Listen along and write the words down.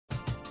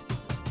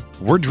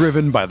We're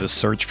driven by the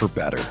search for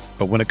better.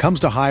 But when it comes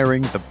to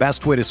hiring, the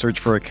best way to search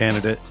for a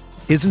candidate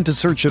isn't to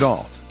search at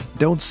all.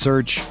 Don't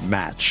search,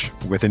 match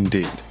with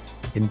Indeed.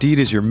 Indeed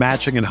is your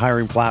matching and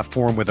hiring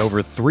platform with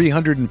over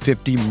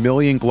 350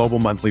 million global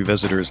monthly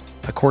visitors,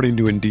 according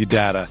to Indeed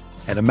data,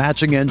 and a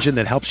matching engine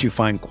that helps you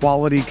find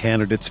quality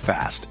candidates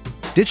fast.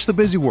 Ditch the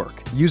busy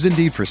work. Use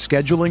Indeed for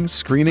scheduling,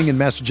 screening, and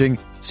messaging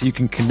so you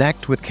can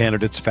connect with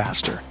candidates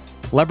faster.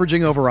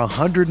 Leveraging over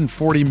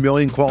 140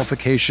 million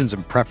qualifications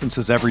and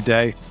preferences every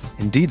day,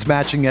 Indeed's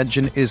matching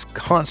engine is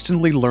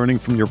constantly learning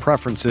from your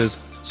preferences,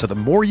 so the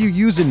more you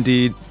use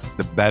Indeed,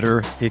 the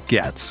better it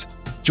gets.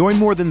 Join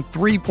more than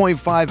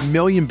 3.5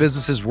 million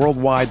businesses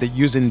worldwide that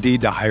use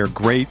Indeed to hire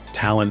great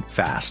talent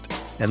fast.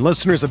 And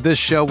listeners of this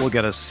show will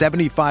get a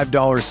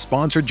 $75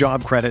 sponsored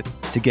job credit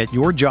to get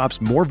your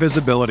jobs more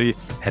visibility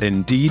at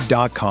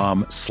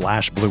Indeed.com/Blue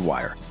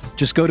Wire.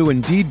 Just go to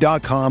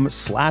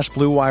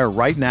Indeed.com/Blue Wire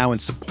right now and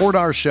support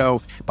our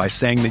show by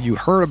saying that you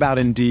heard about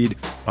Indeed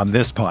on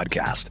this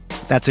podcast.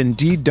 That's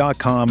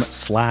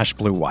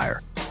Indeed.com/Blue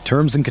Wire.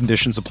 Terms and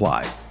conditions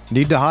apply.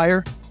 Need to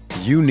hire?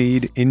 You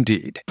need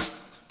Indeed.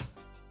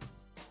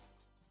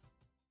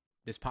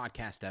 This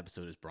podcast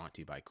episode is brought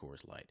to you by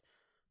Coors Light.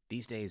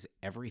 These days,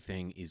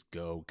 everything is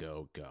go,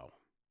 go, go.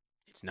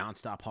 It's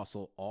nonstop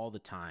hustle all the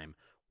time.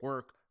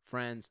 Work,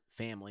 friends,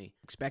 family,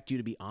 expect you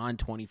to be on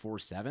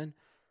 24/7.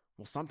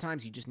 Well,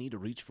 sometimes you just need to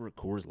reach for a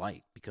Coors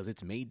Light because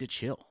it's made to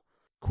chill.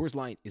 Coors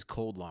Light is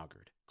cold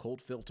lagered,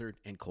 cold filtered,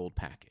 and cold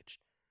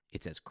packaged.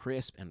 It's as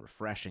crisp and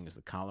refreshing as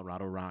the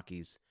Colorado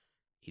Rockies.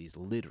 It is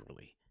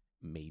literally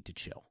made to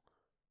chill.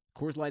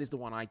 Coors Light is the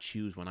one I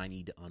choose when I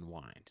need to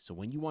unwind. So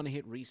when you want to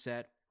hit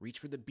reset, reach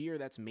for the beer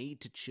that's made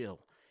to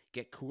chill.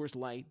 Get Coors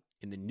Light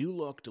in the new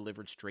look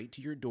delivered straight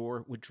to your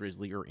door with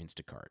Drizzly or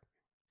Instacart.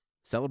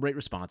 Celebrate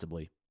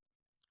responsibly.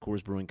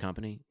 Coors Brewing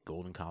Company,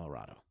 Golden,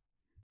 Colorado.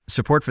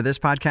 Support for this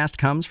podcast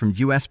comes from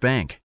U.S.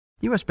 Bank.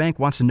 U.S. Bank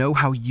wants to know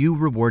how you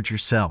reward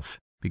yourself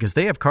because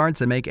they have cards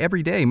that make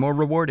every day more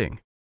rewarding.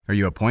 Are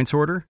you a points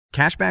hoarder,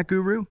 cashback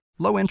guru,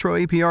 low intro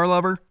APR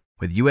lover?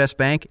 With U.S.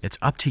 Bank, it's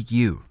up to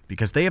you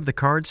because they have the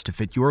cards to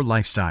fit your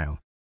lifestyle.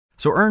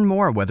 So earn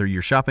more whether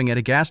you're shopping at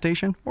a gas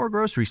station or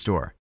grocery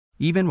store,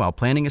 even while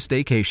planning a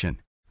staycation.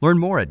 Learn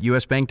more at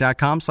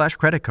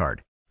usbank.com/creditcard.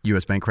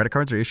 U.S. Bank credit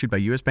cards are issued by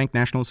U.S. Bank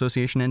National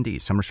Association ND.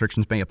 Some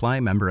restrictions may apply.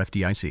 Member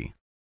FDIC.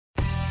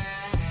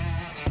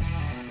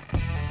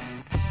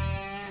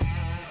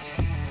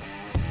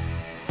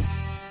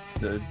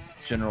 The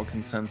general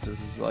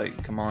consensus is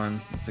like, come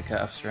on, it's a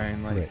calf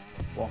strain, like, right.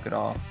 Walk it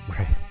off.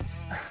 Right.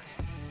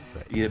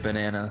 Eat a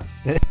banana.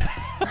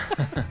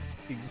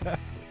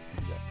 Exactly.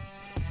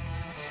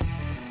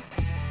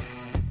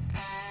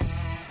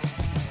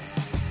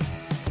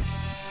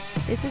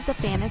 This is the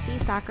Fantasy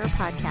Soccer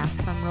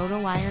Podcast from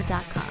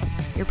RotoWire.com,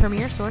 your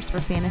premier source for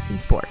fantasy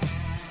sports.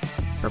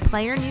 For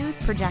player news,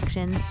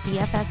 projections,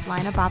 DFS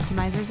lineup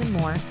optimizers, and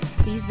more,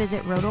 please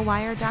visit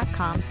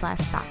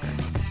RotoWire.com/soccer.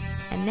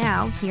 And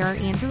now, here are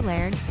Andrew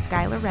Laird,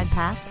 Skylar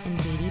Redpath, and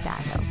JD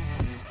Bazo.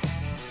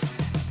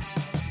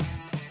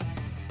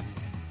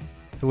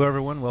 Hello,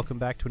 everyone. Welcome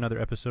back to another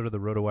episode of the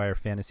RotoWire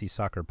Fantasy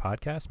Soccer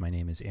Podcast. My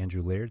name is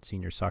Andrew Laird,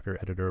 Senior Soccer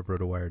Editor of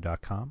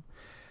RotoWire.com.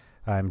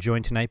 I'm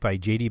joined tonight by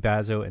JD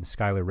Bazo and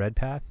Skylar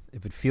Redpath.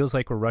 If it feels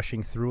like we're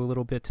rushing through a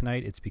little bit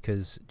tonight, it's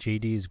because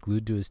JD is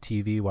glued to his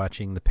TV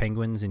watching the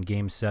Penguins in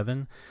Game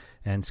 7,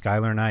 and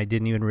Skylar and I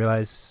didn't even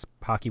realize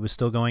hockey was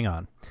still going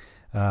on.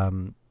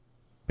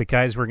 But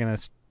guys, we're going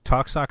to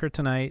talk soccer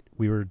tonight.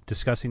 We were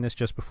discussing this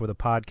just before the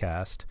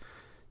podcast.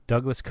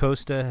 Douglas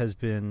Costa has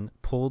been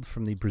pulled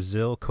from the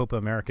Brazil Copa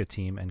America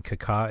team, and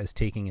Kaká is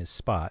taking his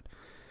spot,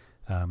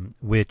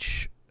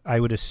 which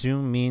I would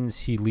assume means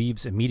he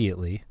leaves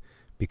immediately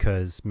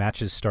because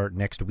matches start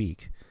next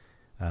week.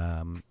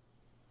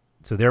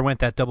 So there went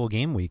that double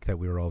game week that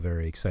we were all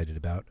very excited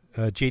about.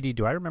 JD,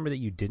 do I remember that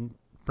you didn't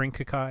bring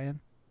Kaká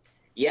in?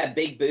 Yeah,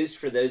 big boost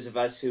for those of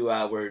us who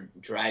were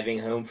driving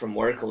home from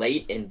work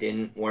late and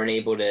weren't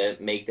able to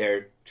make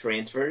their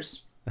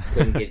transfers.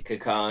 Couldn't get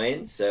Kaká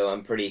in, so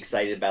I'm pretty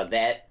excited about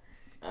that.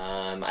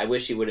 I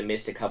wish he would have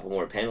missed a couple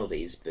more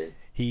penalties, but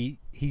he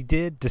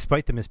did.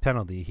 Despite the missed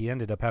penalty, he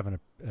ended up having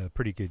a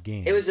pretty good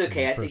game. It was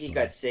okay. I think he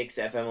got 6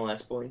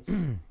 FMLS points.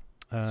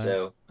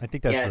 So I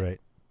think that's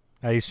right.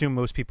 I assume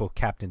most people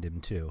captained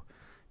him too,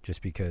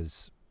 just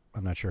because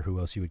I'm not sure who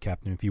else you would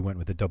captain if you went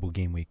with a double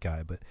game week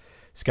guy. But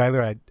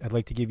Skylar, I'd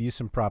like to give you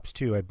some props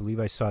too. I believe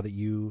I saw that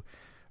you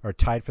are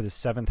tied for the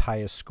 7th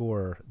highest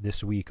score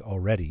this week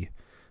already,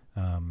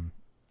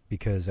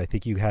 because I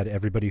think you had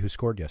everybody who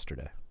scored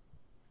yesterday.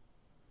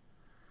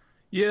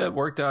 Yeah, it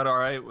worked out all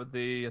right with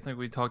I think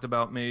we talked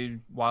about me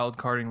wild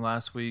carding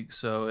last week,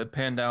 so it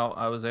panned out.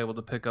 I was able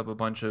to pick up a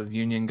bunch of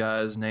Union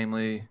guys,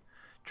 namely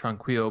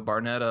Tranquillo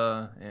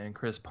Barnetta and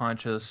Chris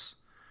Pontius.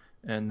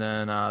 And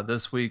then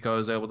this week I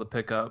was able to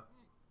pick up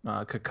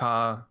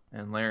Kaká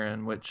and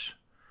Larin, which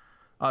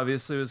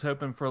obviously was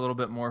hoping for a little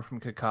bit more from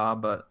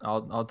Kaká, but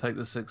I'll take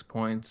the 6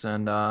 points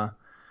and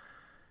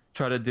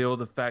try to deal with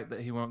the fact that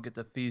he won't get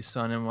to feast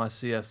on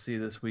NYCFC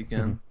this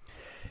weekend.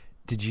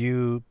 Did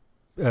you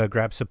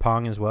grab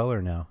Sapong as well,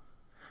 or no?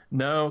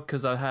 No,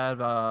 because I had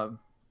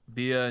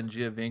Villa and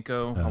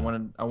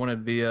Giovinco. I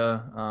wanted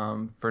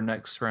Villa for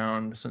next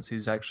round since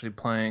he's actually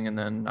playing, and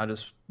then I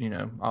just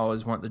I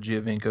always want the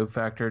Giovinco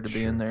factor to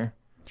be in there.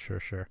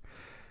 Sure.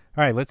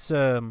 All right, let's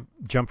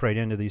jump right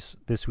into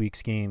this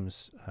week's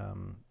games.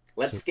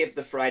 Let's skip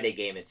the Friday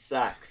game. It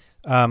sucks.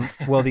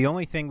 Well, the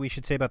only thing we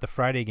should say about the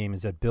Friday game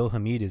is that Bill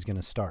Hamid is going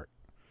to start.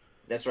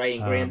 That's right,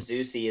 and Graham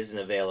Zusi isn't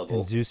available.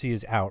 And Zusi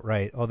is out,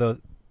 right? Although,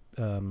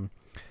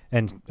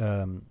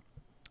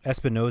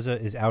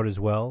 Espinoza is out as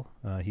well.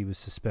 He was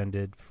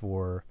suspended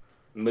for.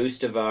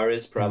 Mustavar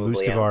is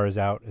probably Mustavar is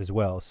out as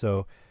well.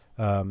 So,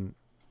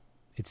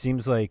 it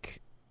seems like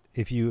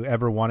if you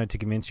ever wanted to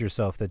convince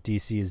yourself that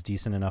DC is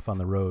decent enough on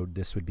the road,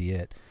 this would be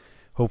it.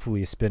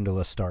 Hopefully,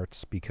 Espindola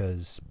starts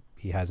because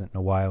he hasn't in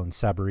a while, and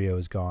Sabarillo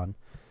is gone.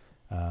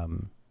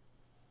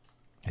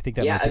 I think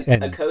that might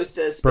be, Acosta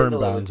Espindola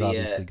Birnbaum's would be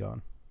obviously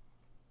gone.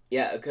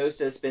 Yeah,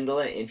 Acosta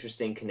Espindola,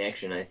 interesting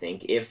connection, I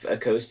think, if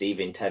Acosta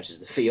even touches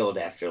the field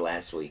after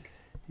last week.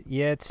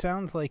 Yeah, it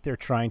sounds like they're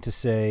trying to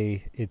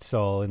say it's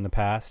all in the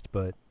past,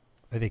 but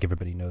I think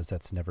everybody knows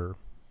that's never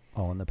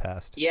all in the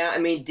past. Yeah, I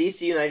mean,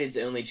 DC United's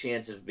only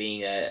chance of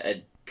being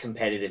a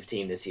competitive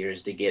team this year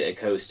is to get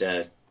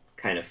Acosta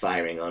kind of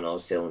firing on all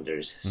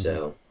cylinders. Mm-hmm.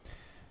 So,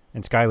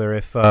 and Skylar,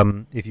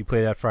 if you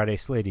play that Friday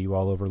slate, are you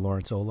all over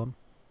Lawrence Olam?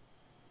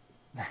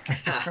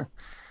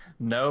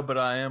 No, but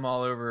I am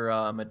all over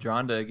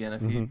Madronda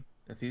again.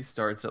 If he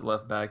starts at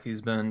left back,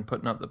 he's been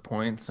putting up the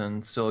points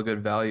and still a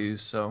good value.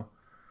 So,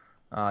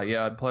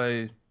 I'd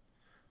probably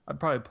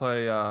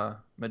play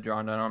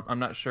Madronda. I'm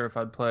not sure if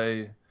I'd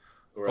play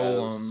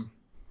Olam.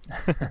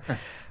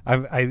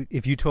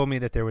 If you told me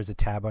that there was a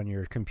tab on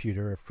your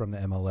computer from the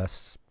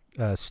MLS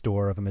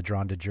store of a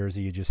Madronda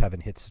jersey, you just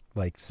haven't hit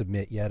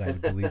submit yet, I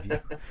would believe you.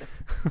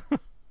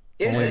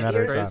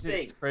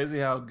 It's crazy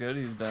how good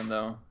he's been,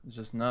 though. It's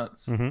just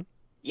nuts. Mm-hmm.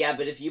 Yeah,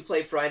 but if you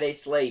play Friday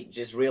slate,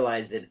 just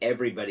realize that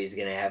everybody's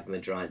going to have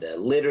Madronda.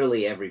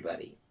 Literally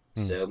everybody.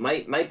 So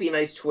might be a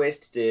nice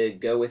twist to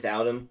go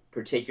without him,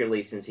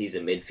 particularly since he's a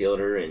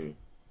midfielder, and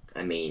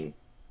I mean,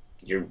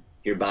 you're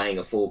buying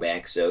a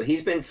fullback, so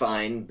he's been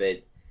fine,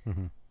 but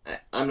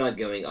I'm not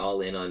going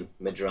all in on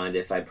Madronda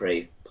if I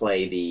play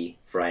the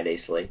Friday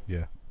slate.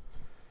 Yeah.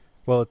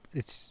 Well,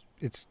 it's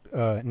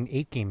an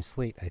 8-game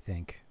slate, I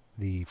think.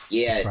 The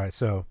Friday,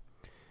 so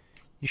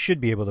you should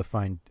be able to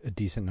find a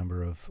decent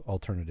number of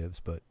alternatives,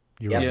 but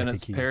you're right. Yeah, and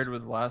it's paired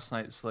with last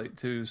night's slate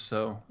too.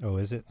 So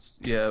is it?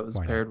 Yeah, it was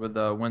paired with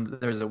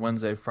there's a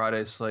Wednesday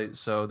Friday slate.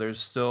 So there's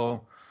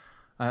still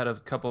I had a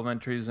couple of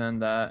entries in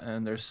that,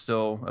 and there's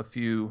still a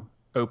few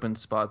open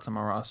spots on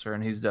my roster,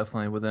 and he's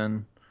definitely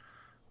within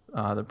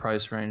the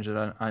price range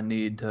that I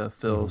need to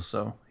fill.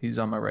 So he's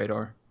on my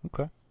radar.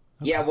 Okay.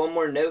 Yeah, one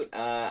more note.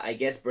 I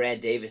guess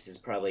Brad Davis is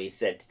probably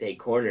set to take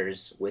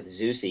corners with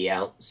Zusi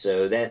out,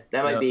 so that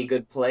might be a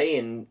good play.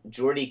 And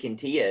Jordi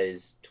Cantilla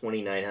is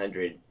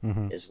 2,900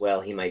 as well.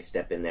 He might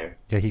step in there.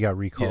 Yeah, he got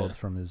recalled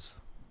from his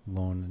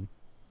loan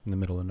in the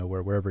middle of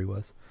nowhere, wherever he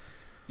was.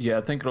 Yeah,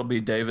 I think it'll be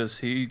Davis.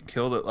 He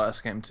killed it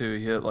last game too.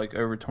 He hit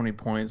over 20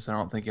 points. I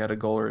don't think he had a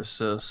goal or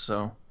assist,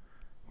 so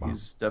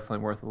he's definitely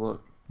worth a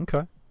look.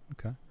 Okay.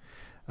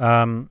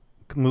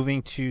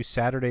 Moving to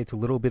Saturday, it's a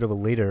little bit of a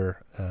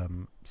later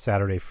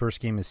Saturday.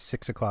 First game is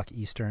 6 o'clock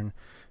Eastern.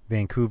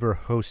 Vancouver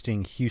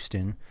hosting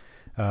Houston.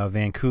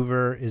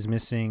 Vancouver is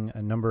missing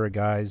a number of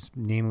guys,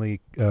 namely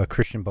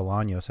Christian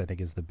Bolaños, I think,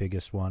 is the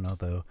biggest one,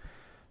 although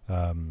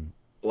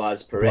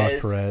Blas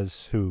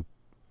Perez, who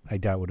I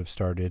doubt would have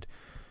started.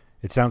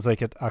 It sounds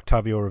like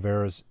Octavio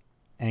Rivera's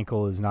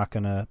ankle is not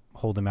going to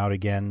hold him out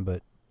again,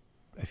 but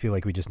I feel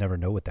like we just never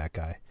know with that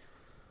guy.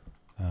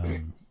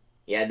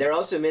 Yeah, they're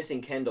also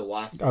missing Kendall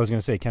Waston. I was going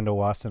to say Kendall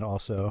Waston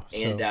also.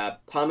 And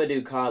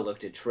Pamadou Ka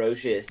looked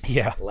atrocious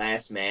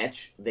last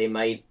match. They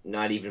might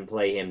not even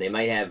play him. They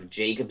might have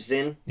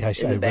Jacobson. Yeah, I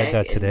read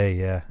that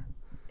today,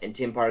 and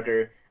Tim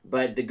Parker.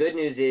 But the good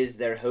news is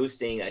they're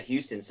hosting a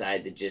Houston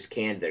side that just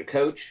canned their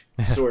coach,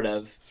 sort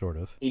of. Sort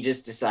of. He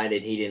just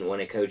decided he didn't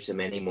want to coach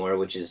them anymore,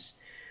 which is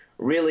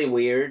really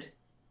weird.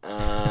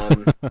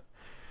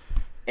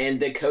 And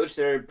the coach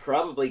they're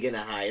probably going to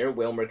hire,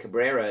 Wilmer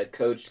Cabrera,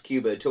 coached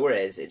Cubo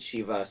Torres at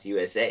Chivas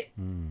USA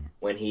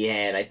when he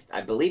had,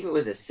 I believe it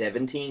was a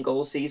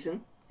 17-goal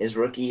season his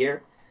rookie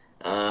year.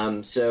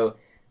 So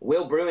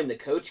Will Bruin, the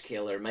coach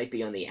killer, might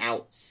be on the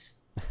outs.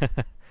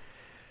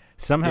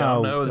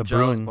 Somehow, no,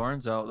 Giles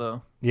Barnes out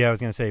though. Yeah, I was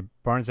going to say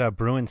Barnes out.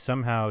 Bruin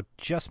somehow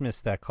just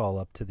missed that call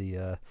up to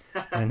the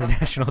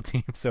national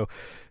team. So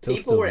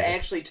people were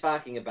actually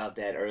talking about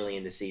that early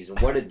in the season.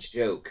 What a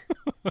joke!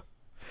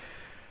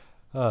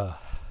 Well,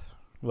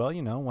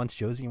 once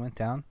Josie went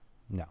down,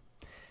 no.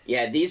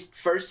 Yeah, these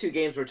first 2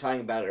 games we're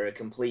talking about are a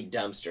complete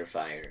dumpster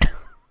fire.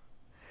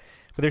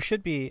 But there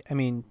should be. I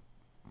mean,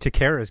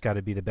 Takera's got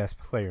to be the best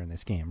player in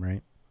this game,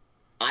 right?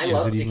 I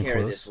love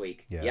Takera this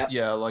week. Yeah. Yep.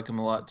 Yeah, I like him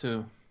a lot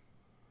too.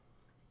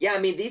 Yeah, I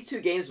mean, these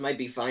 2 games might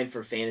be fine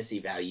for fantasy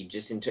value.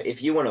 Just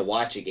if you want to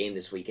watch a game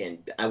this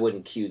weekend, I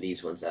wouldn't queue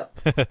these ones up.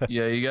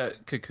 Yeah, you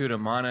got Kekuta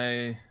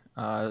Mane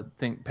I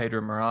think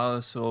Pedro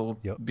Morales will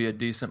be a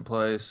decent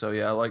play. So,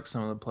 yeah, I like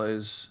some of the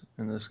plays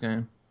in this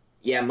game.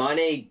 Yeah,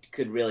 Mane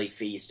could really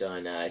feast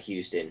on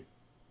Houston.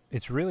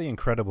 It's really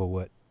incredible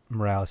what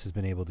Morales has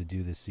been able to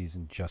do this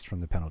season just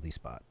from the penalty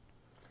spot.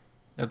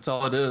 That's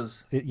all it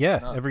is.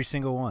 Every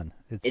single one.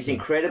 It's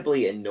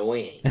incredibly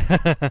annoying.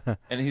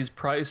 And he's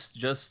priced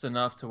just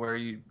enough to where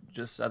you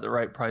just at the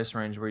right price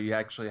range where you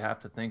actually have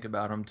to think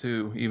about him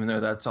too, even though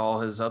that's all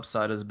his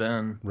upside has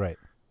been. Right.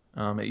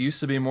 It used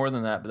to be more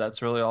than that, but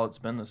that's really all it's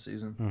been this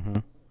season.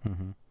 Mm-hmm.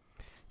 Mm-hmm.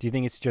 Do you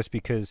think it's just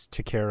because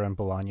Tequera and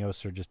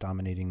Bolaños are just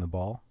dominating the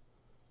ball?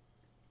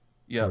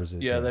 Yeah,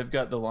 they've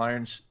got the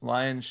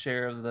lion's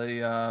share of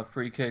the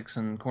free kicks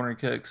and corner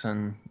kicks,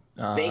 and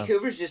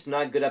Vancouver's just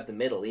not good up the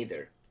middle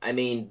either. I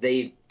mean,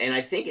 and I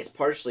think it's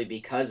partially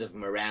because of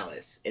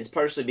Morales. It's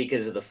partially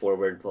because of the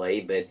forward play,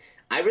 but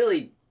I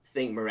really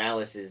think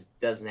Morales he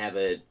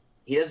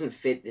doesn't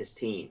fit this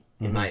team,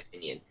 in my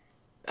opinion.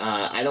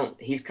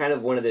 He's kind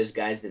of one of those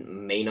guys that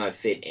may not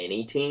fit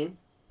any team.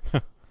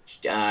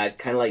 Kind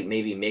of like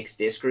maybe Mix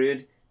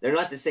Diskerud. They're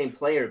not the same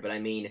player, but I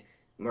mean,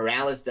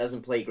 Morales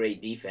doesn't play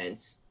great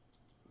defense,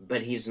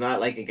 but he's not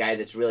like a guy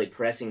that's really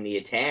pressing the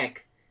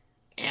attack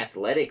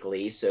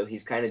athletically, so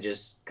he's kind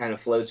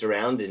of floats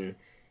around, and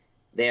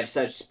they have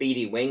such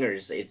speedy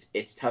wingers,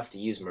 it's tough to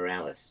use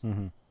Morales.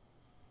 Mm-hmm.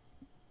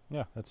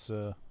 Yeah,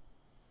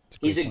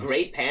 he's a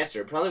great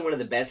passer, probably one of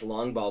the best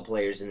long ball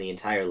players in the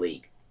entire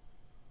league.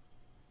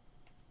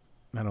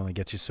 That only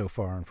gets you so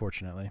far,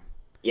 unfortunately.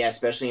 Yeah,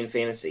 especially in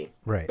fantasy.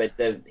 Right.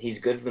 But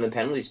he's good from the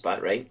penalty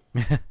spot, right?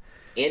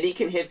 And he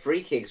can hit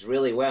free kicks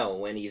really well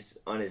when he's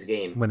on his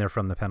game. When they're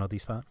from the penalty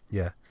spot?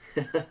 Yeah.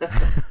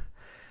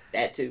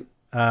 That too.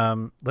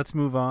 Let's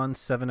move on.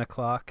 7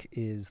 o'clock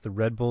is the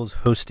Red Bulls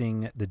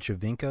hosting the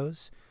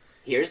Javinkos.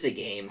 Here's a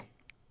game.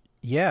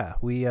 Yeah,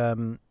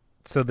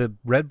 so the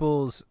Red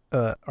Bulls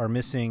are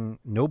missing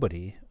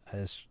nobody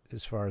as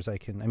far as I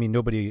can. I mean,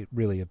 nobody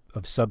really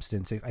of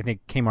substance. I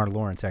think Kmar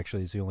Lawrence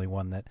actually is the only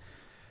one that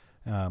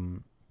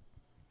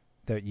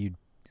that you'd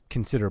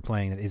consider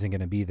playing that isn't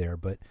going to be there.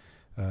 But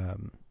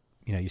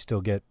you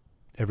still get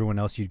everyone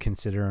else you'd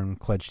consider, and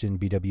Klejston,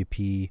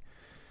 BWP.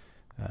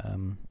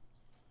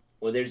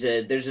 Well, there's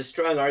a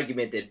strong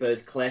argument that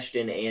both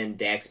Klejston and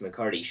Dax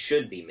McCarty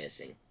should be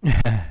missing.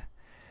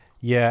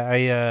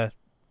 Yeah,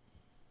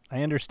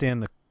 I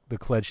understand the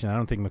Klejston. I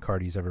don't think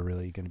McCarty's ever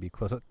really going to be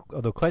close.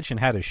 Although Klejston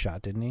had his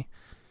shot, didn't he?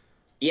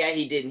 Yeah,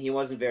 he did, and he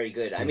wasn't very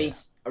good. I mean,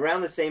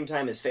 around the same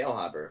time as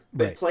Feilhaber.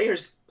 But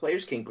right.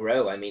 Players can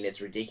grow. I mean,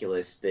 it's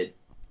ridiculous that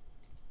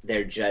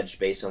they're judged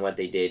based on what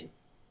they did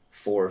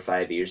 4 or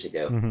 5 years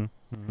ago. Mm-hmm,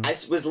 mm-hmm. I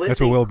was listening. That's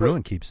what Will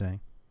Bruin keeps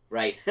saying.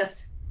 Right.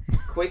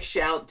 Quick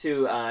shout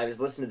to, I was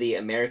listening to the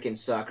American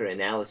Soccer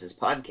Analysis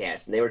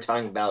podcast, and they were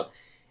talking about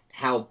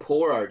how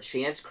poor our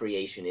chance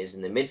creation is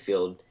in the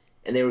midfield,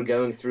 and they were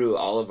going through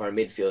all of our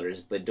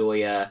midfielders,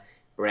 Bedoya,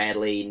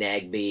 Bradley,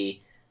 Nagbe,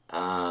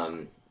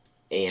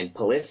 and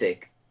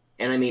Pulisic.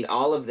 And I mean,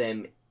 all of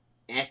them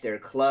at their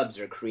clubs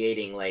are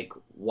creating like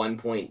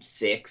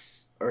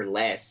 1.6 or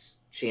less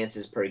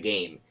chances per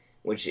game,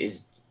 which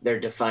is they're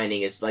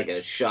defining as like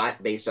a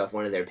shot based off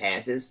one of their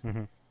passes.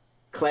 Mm-hmm.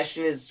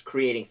 Klejston is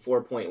creating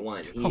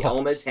 4.1. He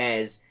almost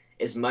has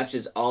as much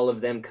as all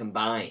of them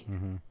combined.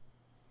 Mm-hmm.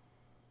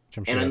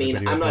 Sure and I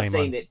mean, I'm not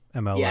saying that.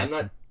 MLS. Yeah, I'm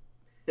not.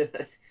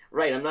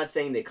 Right, I'm not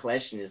saying that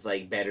Klejston is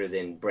like better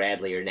than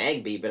Bradley or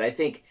Nagbe, but I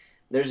think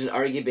there's an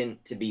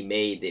argument to be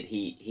made that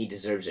he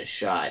deserves a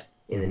shot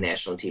in the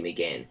national team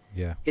again.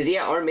 Yeah. Because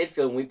our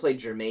midfield, when we played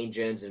Jermaine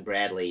Jones and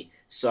Bradley,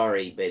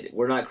 sorry, but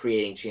we're not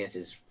creating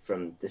chances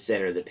from the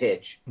center of the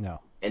pitch. No.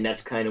 And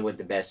that's kind of what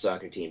the best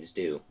soccer teams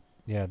do.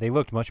 Yeah, they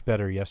looked much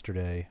better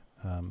yesterday.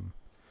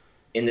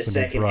 In the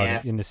second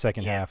half. In the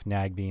second half,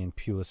 Nagbe and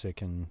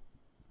Pulisic and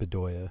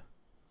Bedoya.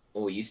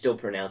 Oh, you still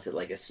pronounce it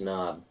like a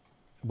snob.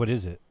 What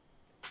is it?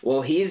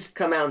 Well, he's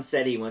come out and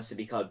said he wants to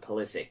be called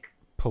Pulisic.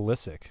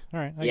 Pulisic. All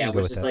right. Yeah,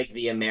 which is like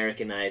the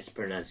Americanized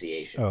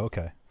pronunciation. Oh,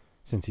 okay.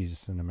 Since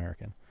he's an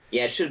American.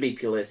 Yeah, it should be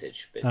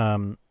Pulisic.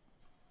 But...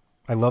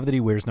 I love that he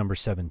wears number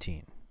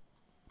 17.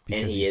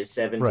 And he is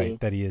 17? Right,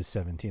 that he is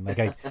 17.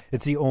 Like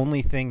it's the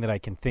only thing that I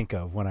can think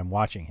of when I'm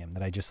watching him,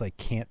 that I just like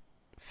can't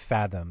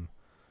fathom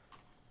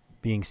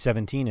being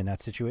 17 in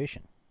that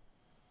situation.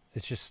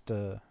 It's just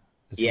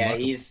yeah,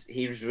 he's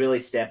really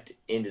stepped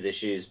into the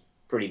shoes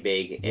pretty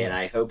big, and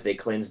I hope that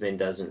Klinsmann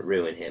doesn't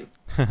ruin him.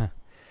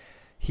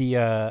 He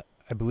I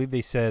believe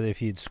they said if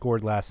he had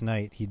scored last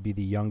night, he'd be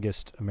the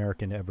youngest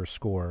American to ever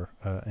score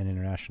an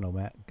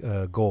international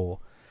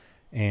goal.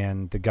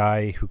 And the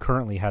guy who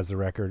currently has the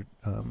record,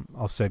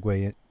 I'll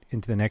segue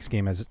into the next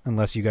game,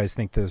 unless you guys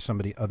think there's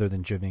somebody other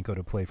than Giovinco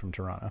to play from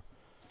Toronto.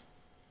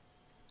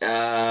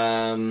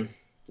 No,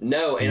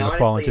 and honestly,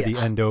 fall into the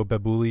Endo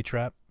Babuli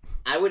trap.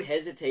 I would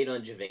hesitate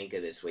on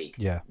Giovinco this week.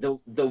 Yeah.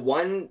 The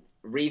one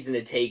reason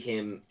to take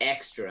him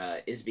extra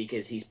is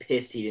because he's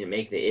pissed he didn't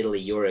make the Italy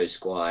Euro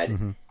squad,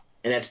 and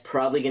that's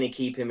probably going to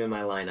keep him in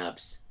my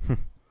lineups.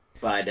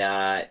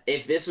 But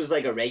if this was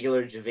like a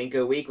regular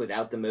Giovinco week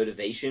without the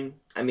motivation,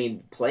 I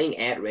mean, playing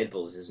at Red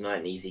Bulls is not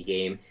an easy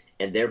game,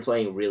 and they're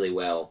playing really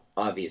well,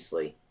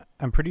 obviously.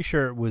 I'm pretty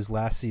sure it was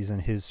last season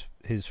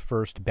his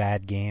first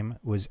bad game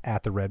was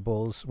at the Red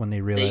Bulls when they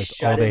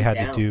realized all they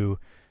had to do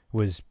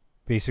was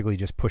basically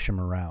just push him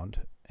around.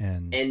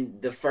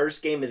 And the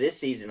first game of this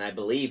season, I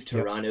believe,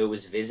 Toronto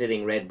was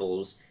visiting Red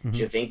Bulls.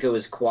 Giovinco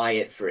was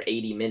quiet for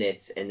 80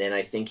 minutes, and then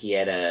I think he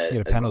had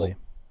a penalty.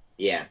 Goal.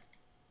 Yeah.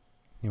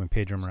 He went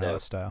Pedro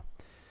Morales style.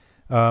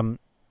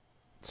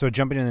 So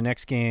jumping in the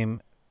next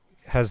game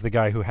has the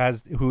guy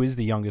who is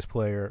the youngest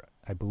player,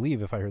 I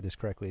believe, if I heard this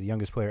correctly, the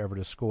youngest player ever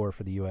to score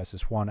for the U.S.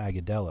 is Juan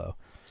Agudelo,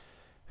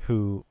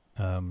 who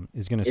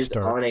is going to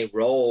start on a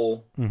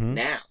roll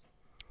now.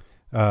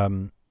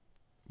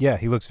 Yeah,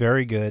 he looks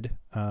very good.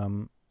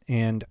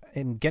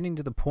 And getting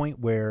to the point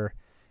where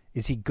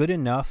is he good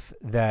enough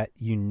that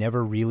you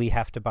never really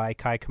have to buy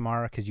Kai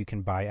Kamara because you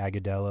can buy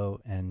Agudelo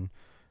and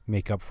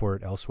make up for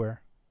it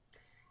elsewhere?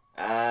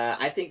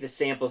 I think the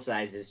sample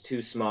size is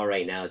too small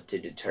right now to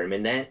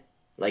determine that.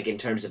 Like in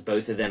terms of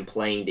both of them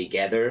playing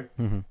together,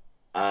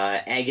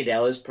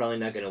 Agudelo is probably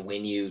not going to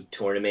win you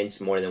tournaments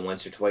more than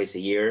once or twice a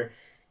year.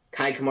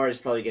 Kai Kamara is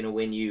probably going to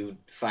win you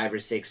 5 or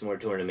 6 more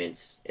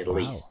tournaments at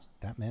least.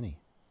 That many.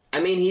 I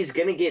mean, he's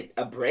going to get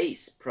a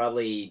brace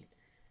probably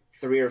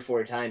 3 or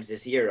 4 times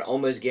this year,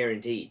 almost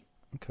guaranteed.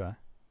 Okay.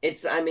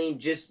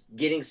 Just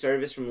getting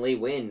service from Lee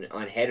Nguyen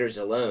on headers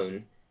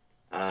alone,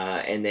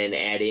 and then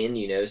add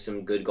in,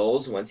 some good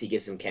goals once he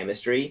gets some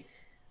chemistry.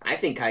 I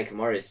think Kai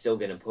Kamara is still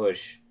going to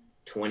push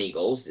 20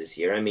 goals this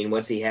year. I mean,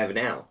 what's he have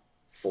now?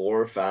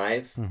 4 or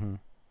 5?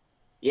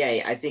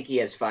 Yeah, I think he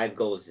has 5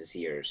 goals this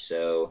year.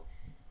 So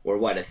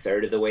we're, a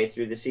third of the way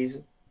through the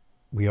season?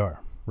 We are,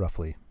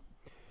 roughly.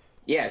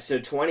 Yeah, so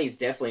 20 is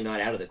definitely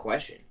not out of the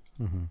question.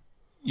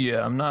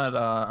 Yeah, I'm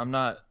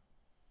not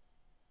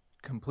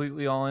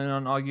completely all in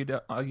on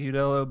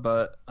Agudelo,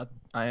 but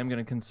I am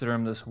going to consider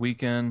him this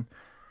weekend.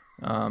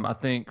 I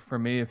think for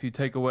me, if you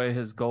take away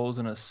his goals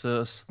and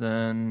assists,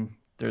 then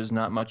there's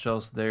not much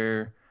else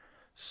there.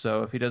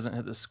 So if he doesn't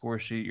hit the score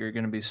sheet, you're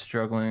going to be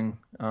struggling.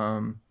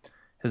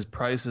 His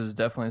price is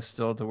definitely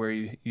still to where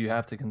you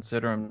have to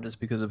consider him just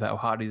because of how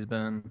hot he's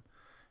been.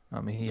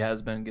 He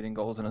has been getting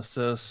goals and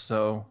assists,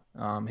 so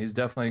he's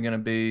definitely going to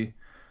be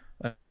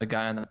a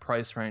guy in that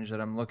price range that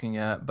I'm looking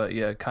at. But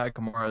yeah, Kai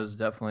Kamara is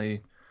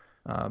definitely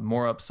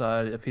more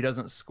upside. If he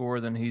doesn't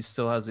score, then he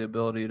still has the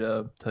ability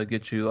to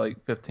get you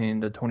like 15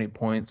 to 20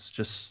 points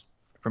just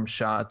from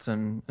shots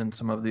and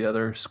some of the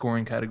other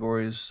scoring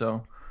categories.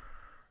 So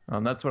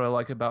that's what I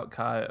like about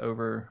Kai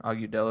over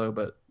Agudelo,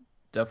 but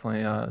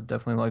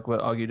definitely like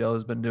what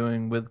Agudelo's been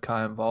doing with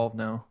Kai involved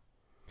now.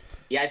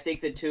 Yeah, I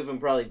think the two of them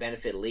probably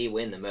benefit Lee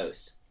Nguyen the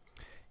most.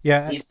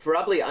 Yeah, he's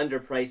probably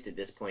underpriced at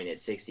this point at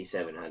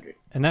 $6,700.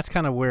 And that's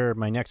kind of where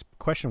my next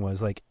question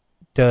was. Like,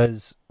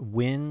 does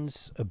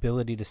Nguyen's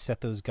ability to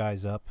set those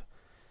guys up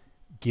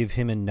give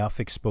him enough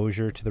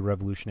exposure to the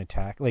Revolution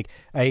attack? Like,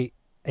 I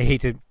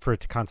hate for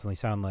it to constantly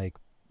sound like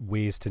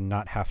ways to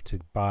not have to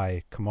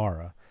buy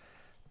Kamara,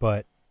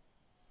 but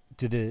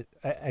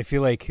I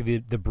feel like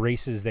the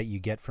braces that you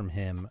get from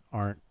him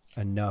aren't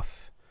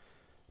enough,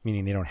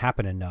 meaning they don't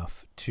happen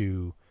enough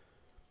to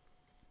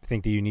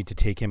think that you need to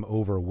take him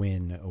over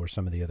Nguyen or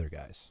some of the other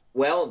guys.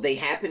 Well, they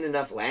happened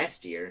enough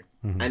last year.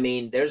 I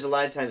mean, there's a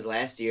lot of times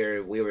last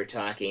year we were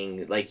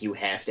talking like you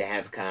have to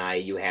have Kai,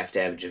 you have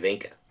to have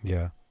Giovinco.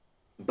 Yeah.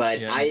 But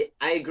yeah.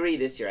 I agree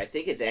this year. I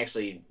think it's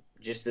actually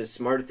just the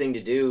smart thing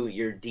to do.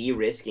 You're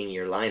de-risking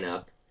your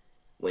lineup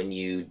when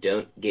you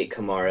don't get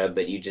Kamara,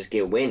 but you just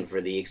get Nguyen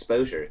for the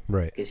exposure.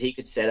 Right. Because he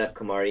could set up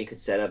Kamara, he could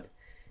set up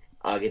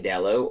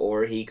Agudelo,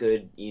 or he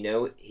could,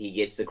 he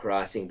gets the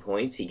crossing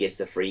points, he gets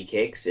the free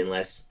kicks,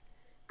 unless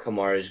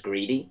Kamara's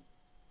greedy.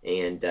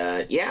 And,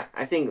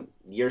 I think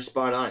you're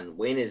spot on.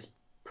 Nguyen is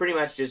pretty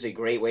much just a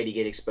great way to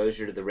get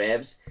exposure to the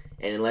Revs,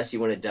 and unless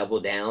you want to double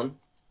down,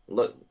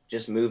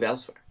 just move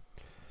elsewhere.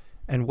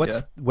 And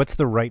what's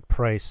the right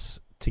price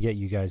to get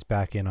you guys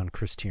back in on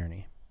Chris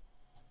Tierney?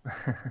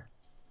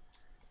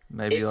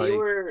 Maybe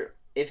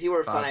if he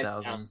were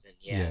 5,000,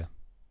 yeah.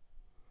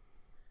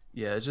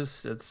 Yeah,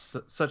 it's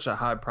such a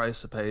high price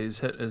to pay.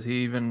 Is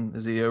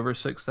he over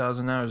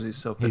 6,000 now, or is he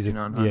still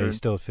 5,900? Yeah, he's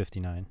still at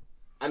 59.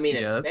 I mean,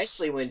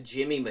 especially when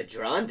Jimmy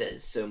Madronda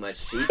is so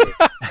much cheaper.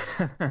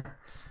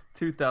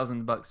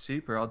 $2,000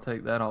 cheaper, I'll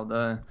take that all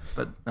day.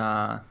 But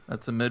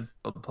that's a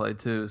midfield play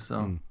too.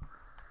 So,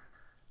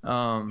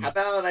 how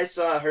about I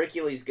saw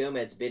Herculez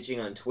Gomez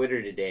bitching on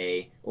Twitter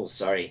today?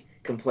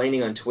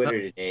 Complaining on Twitter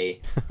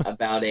today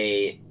about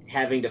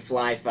having to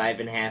fly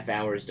 5.5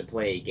 hours to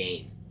play a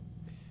game.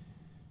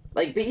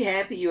 Like, be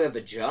happy you have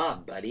a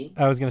job, buddy.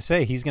 I was gonna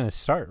say he's gonna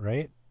start,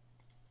 right?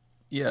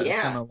 Yeah,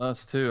 it's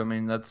MLS too. I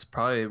mean, that's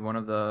probably one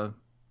of the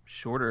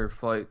shorter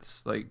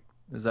flights. Like,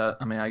 is that?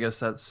 I mean, I guess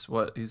that's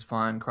what he's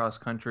flying cross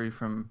country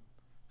from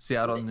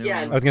Seattle to New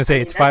Orleans. I was gonna say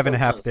it's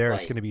 5.5 there.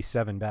 It's gonna be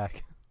 7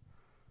 back.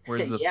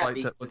 Where's the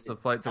flight? What's the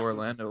flight to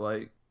Orlando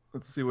like?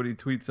 Let's see what he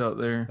tweets out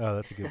there. Oh,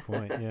 that's a good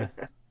point. Yeah.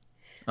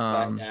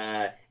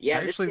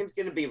 This game's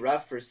going to be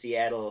rough for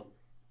Seattle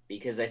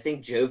because I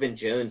think Jovan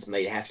Jones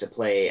might have to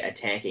play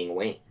attacking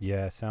wing.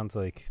 Yeah, sounds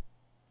like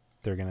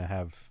they're going to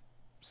have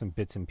some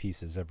bits and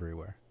pieces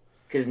everywhere.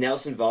 Because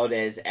Nelson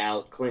Valdez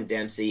out, Clint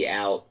Dempsey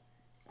out.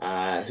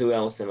 Who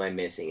else am I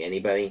missing?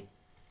 Anybody?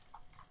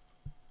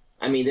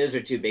 I mean, those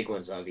are two big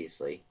ones,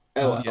 obviously.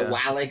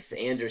 Alex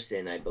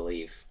Anderson, I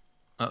believe.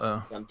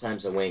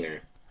 Sometimes a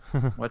winger.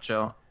 Watch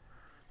out.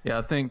 Yeah,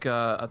 I think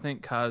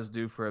Kai's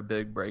due for a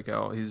big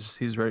breakout.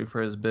 He's ready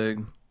for his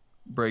big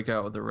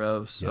breakout with the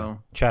Revs. So yeah.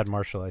 Chad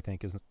Marshall, I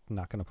think, is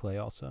not going to play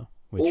also,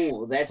 which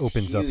that's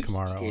opens huge up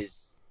Kamara.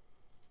 Because,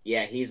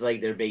 he's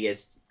like their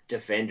biggest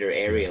defender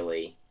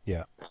aerially.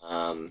 Yeah.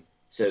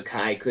 So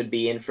Kai could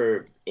be in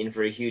for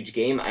a huge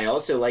game. I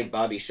also like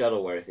Bobby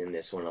Shuttleworth in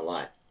this one a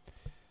lot.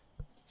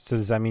 So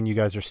does that mean you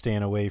guys are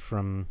staying away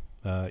from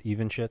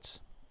Evenshitz?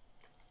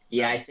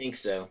 Yeah, I think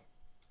so.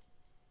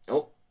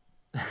 Oh,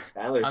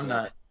 Skylar's I'm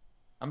not.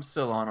 I'm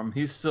still on him.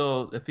 He's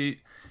still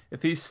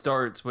if he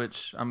starts,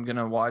 which I'm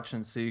gonna watch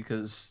and see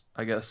because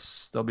I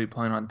guess they'll be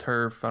playing on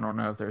turf. I don't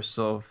know if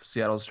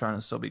Seattle's trying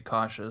to still be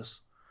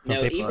cautious.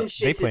 No,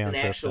 Evenshitz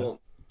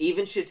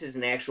is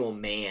an actual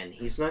man.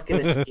 He's not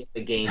gonna skip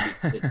a game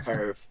because of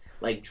turf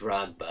like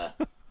Drogba.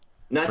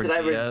 Not or that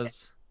I would.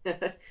 Diaz.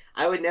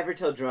 I would never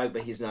tell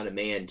Drogba he's not a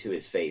man to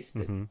his face,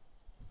 but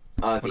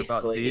obviously.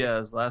 What about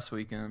Diaz last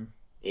weekend?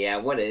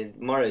 Yeah,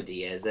 Mauro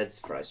Diaz. That's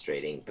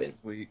frustrating, but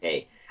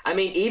hey, I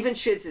mean,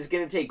 Evenshitz is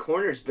going to take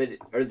corners, but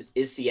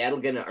is Seattle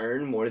going to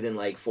earn more than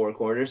like 4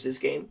 corners this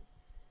game?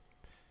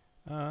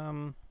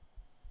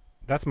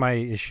 That's my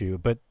issue.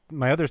 But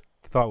my other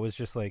thought was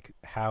just like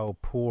how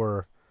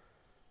poor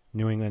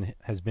New England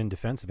has been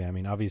defensively. I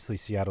mean, obviously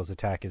Seattle's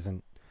attack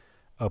isn't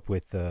up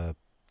with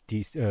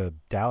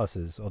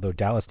Dallas's, although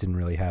Dallas didn't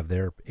really have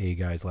their A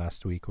guys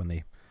last week when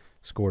they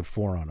scored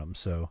 4 on them.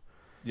 So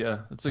yeah,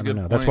 that's a good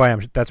point.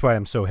 That's why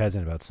I'm so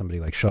hesitant about somebody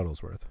like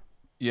Shuttlesworth.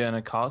 Yeah,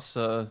 and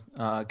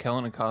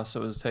Kellen Acosta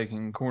was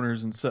taking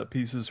corners and set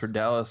pieces for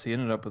Dallas. He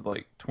ended up with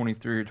like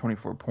 23 or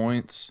 24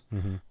 points.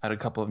 Had a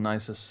couple of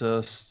nice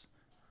assists.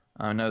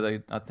 I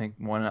know I think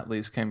one at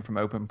least came from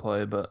open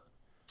play, but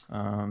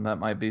that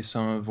might be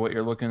some of what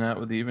you're looking at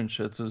with the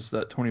Evenshitz is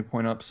that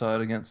 20-point upside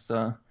against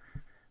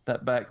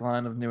that back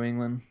line of New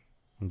England.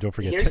 And don't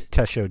forget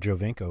Tesho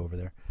Jovinko over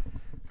there.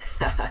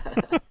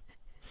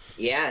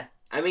 Yeah.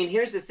 I mean,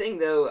 here's the thing,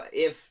 though.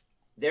 If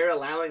they're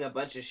allowing a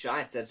bunch of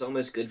shots, that's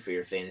almost good for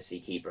your fantasy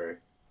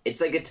keeper.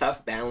 It's like a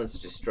tough balance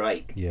to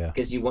strike. Yeah.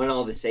 Because you want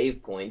all the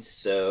save points.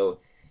 So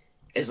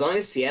as long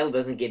as Seattle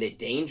doesn't get a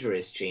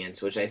dangerous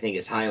chance, which I think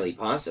is highly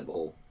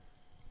possible,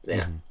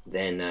 then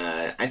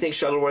I think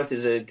Shuttleworth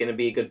is going to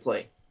be a good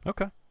play.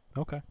 Okay.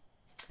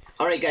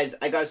 All right, guys.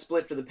 I got a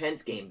split for the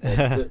Pens game.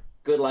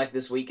 Good luck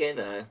this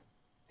weekend.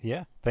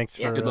 Yeah. Thanks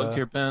for good luck to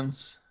your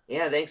Pens.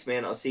 Yeah, thanks,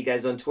 man. I'll see you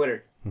guys on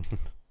Twitter.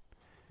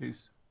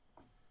 Peace.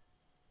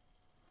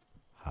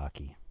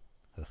 Hockey.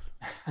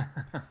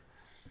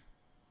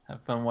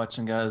 Have fun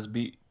watching guys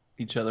beat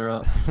each other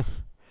up.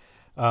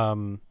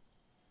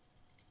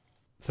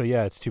 So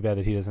yeah, it's too bad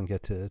that he doesn't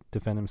get to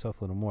defend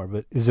himself a little more.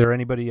 But is there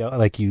anybody else,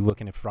 like you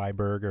looking at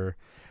Freiberg, or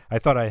I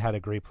thought I had a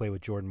great play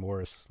with Jordan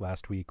Morris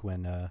last week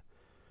when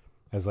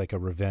as like a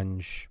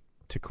revenge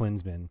to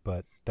Klinsmann,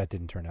 but that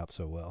didn't turn out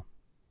so well.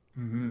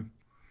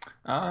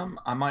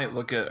 I might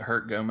look at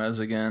Hurt Gomez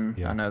again.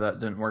 Yeah. I know that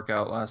didn't work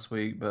out last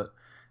week, but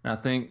I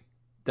think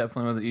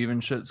definitely with the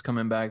Evenshitz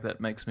coming back, that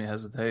makes me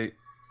hesitate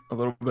a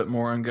little bit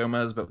more on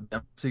Gomez. But with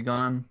Dempsey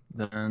gone,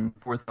 then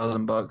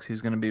 $4,000,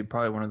 he's going to be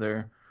probably one of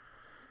their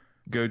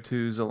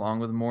go-tos along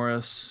with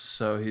Morris.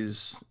 So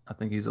I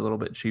think he's a little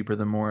bit cheaper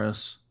than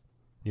Morris.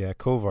 Yeah,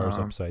 Kovar's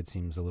upside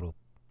seems a little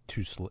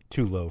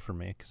too low for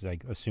me because I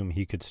assume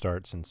he could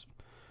start since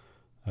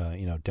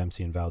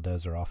Dempsey and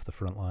Valdez are off the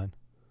front line.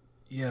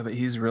 Yeah, but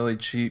he's really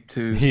cheap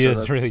too. He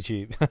is really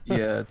cheap.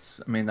 Yeah,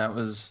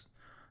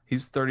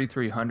 he's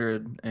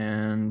 3,300,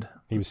 and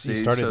he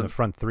started in the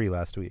front 3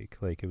 last week.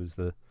 Like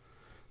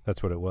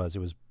that's what it was. It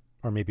was,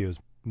 or maybe it was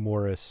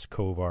Morris,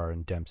 Kovar,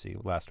 and Dempsey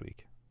last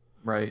week.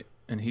 Right,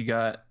 and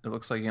it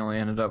looks like he only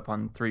ended up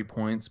on 3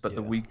 points, but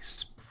the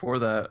weeks before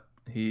that,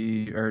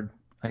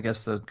 I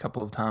guess a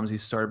couple of times he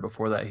started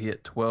before that, he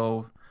hit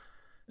 12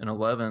 and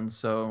 11.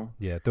 So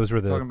yeah, those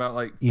were the talking about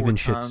like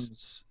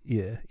Evenshitz.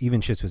 Yeah,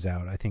 Evenshitz was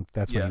out. I think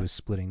that's when he was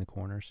splitting the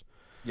corners.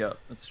 Yeah,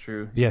 that's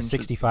true. Yeah,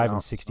 65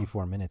 and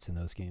 64 minutes in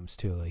those games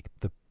too. Like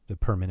the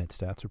per minute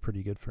stats are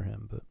pretty good for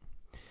him. But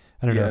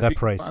I don't know, that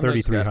price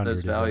 3,300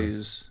 is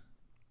values.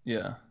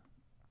 Yeah,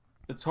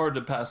 it's hard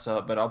to pass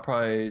up. But I'll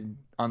probably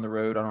on the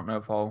road. I don't know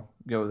if I'll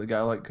go with a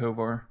guy like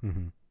Kovar.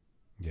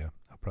 Yeah,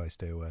 I'll probably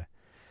stay away.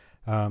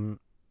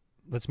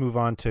 Let's move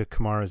on to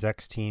Kamara's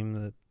X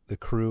team. The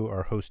Crew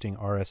are hosting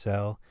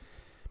RSL.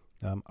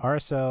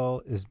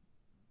 RSL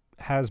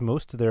has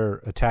most of their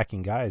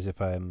attacking guys,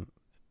 if I'm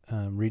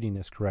reading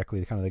this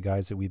correctly, kind of the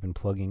guys that we've been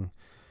plugging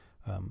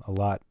a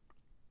lot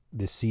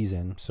this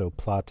season. So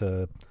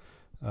Plata,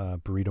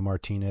 Burrito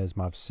Martinez,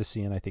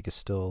 Movsisian, I think is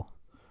still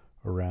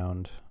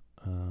around.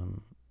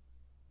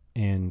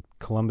 And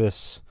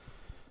Columbus,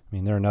 I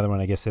mean, they're another one.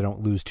 I guess they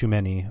don't lose too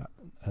many.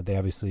 They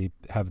obviously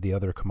have the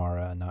other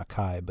Kamara and not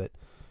Kai. But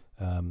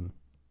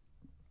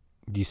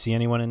do you see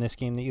anyone in this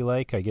game that you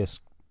like? I guess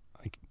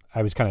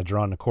I was kind of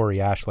drawn to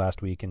Corey Ash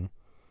last week and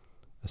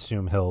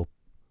assume he'll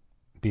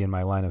be in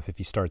my lineup if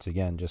he starts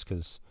again, just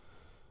because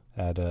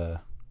at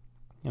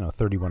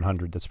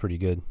 3,100, that's pretty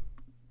good.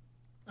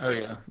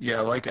 Oh yeah,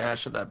 I like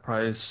Ash at that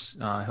price.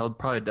 He'll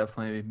probably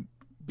definitely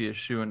be a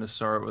shoe-in to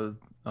start with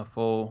a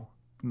full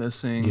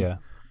missing. Yeah,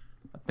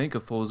 I think a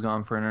full's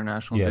gone for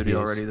international Yeah, duty he is.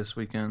 already this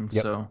weekend.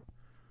 Yep. So,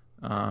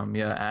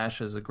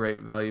 Ash is a great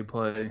value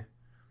play.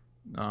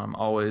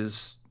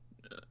 Always,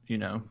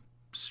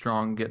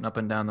 strong getting up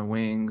and down the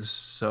wings.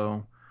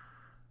 So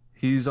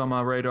he's on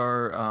my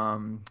radar.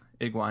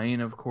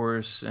 Higuain, of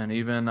course, and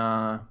even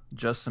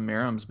Justin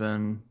Merrim's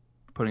been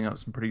putting up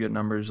some pretty good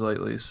numbers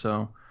lately.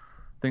 So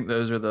I think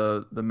those are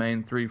the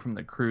main three from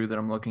the crew that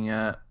I'm looking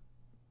at.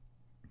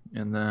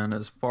 And then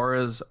as far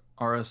as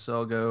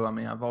RSL go, I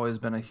mean, I've always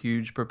been a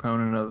huge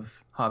proponent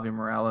of Javi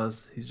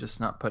Morales. He's just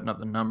not putting up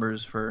the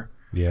numbers for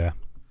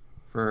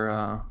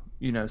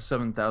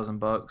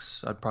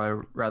 $7,000. I'd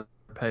probably rather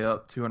pay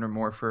up 200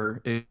 more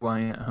for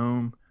Higuain at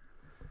home.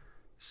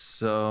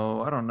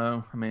 So I don't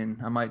know. I mean,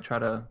 I might try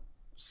to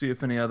see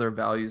if any other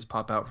values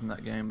pop out from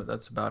that game, but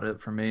that's about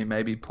it for me.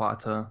 Maybe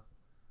Plata.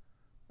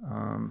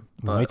 We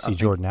might see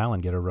Jordan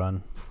Allen get a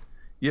run.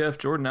 Yeah, if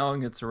Jordan Allen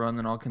gets a run,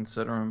 then I'll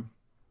consider him.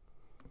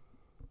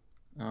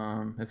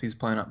 If he's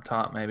playing up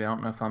top, maybe. I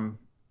don't know if I'm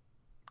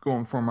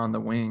going for him on the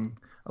wing.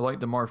 I like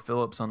DeMar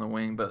Phillips on the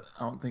wing, but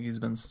I don't think he's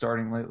been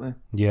starting lately.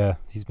 Yeah,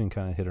 he's been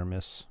kind of hit or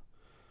miss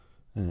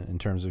in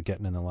terms of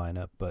getting in the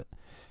lineup. But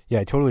yeah,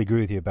 I totally agree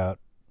with you about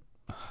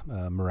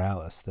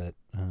Morales. That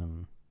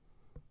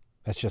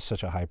that's just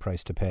such a high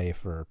price to pay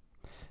for.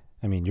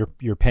 I mean,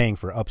 you're paying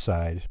for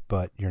upside,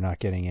 but you're not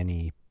getting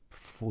any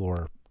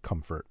floor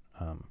comfort.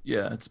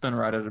 Yeah, it's been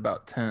right at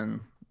about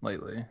 10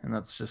 lately, and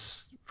that's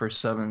just for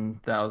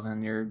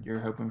 7,000.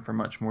 You're hoping for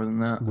much more than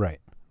that. Right.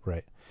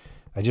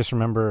 I just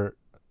remember,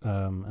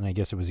 and I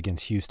guess it was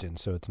against Houston,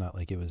 so it's not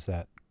like it was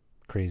that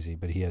crazy,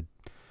 but he had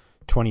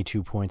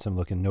 22 points. I'm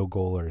looking no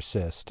goal or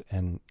assist,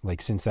 and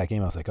like since that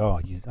game, I was like,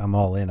 I'm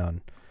all in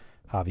on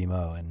Javi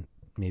Mo, and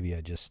maybe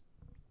I just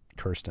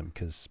cursed him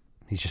because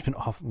he's just been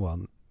off.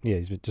 Well, yeah,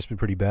 just been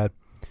pretty bad.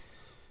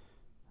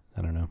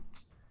 I don't know.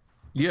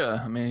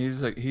 Yeah, I mean,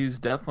 he's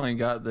definitely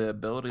got the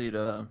ability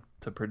to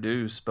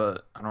produce,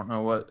 but I don't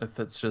know if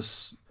it's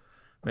just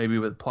maybe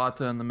with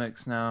Plata in the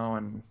mix now,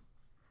 and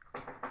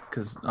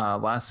because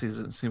last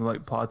season it seemed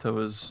like Plata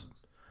was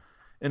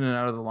in and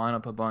out of the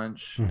lineup a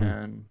bunch,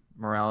 and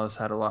Morales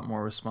had a lot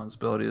more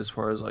responsibility as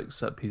far as like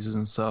set pieces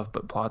and stuff,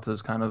 but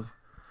Plata's kind of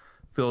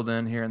filled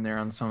in here and there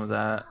on some of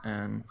that,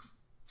 and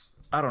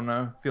I don't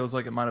know, feels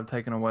like it might have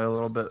taken away a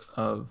little bit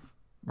of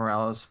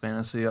Morales'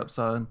 fantasy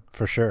upside.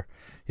 For sure.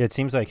 Yeah, it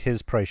seems like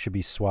his price should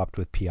be swapped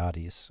with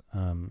Piatti's.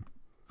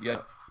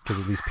 Yeah. Because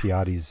at least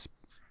Piatti's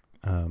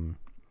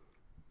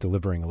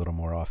delivering a little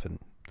more often.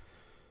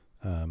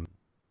 In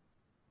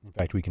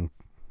fact, we can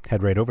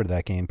head right over to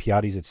that game.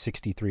 Piatti's at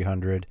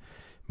 6,300.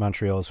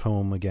 Montreal's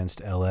home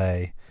against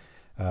LA.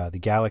 The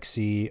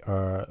Galaxy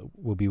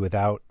will be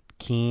without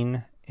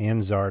Keane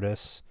and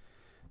Zardes,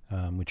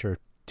 which are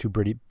two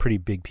pretty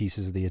big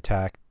pieces of the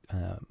attack.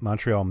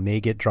 Montreal may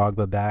get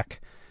Drogba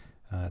back.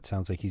 It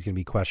sounds like he's going to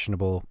be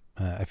questionable.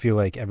 I feel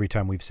like every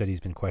time we've said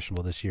he's been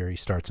questionable this year, he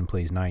starts and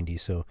plays 90,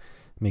 so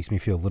it makes me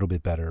feel a little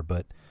bit better.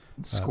 But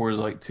scores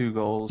like 2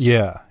 goals.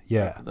 Yeah.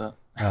 After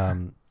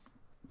that.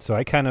 So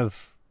I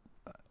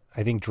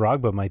think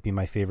Drogba might be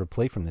my favorite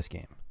play from this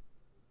game.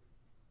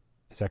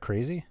 Is that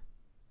crazy?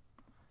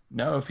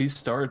 No, if he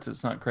starts,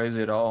 it's not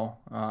crazy at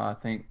all. I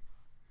think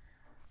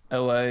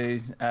LA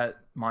at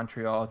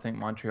Montreal, I think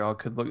Montreal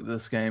could look at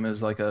this game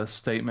as like a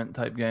statement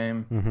type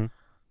game.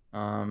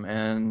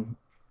 And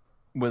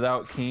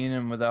without Keane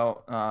and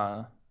without,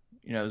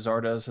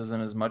 Zardes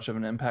isn't as much of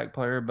an impact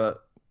player,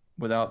 but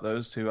without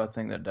those two, I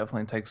think that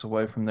definitely takes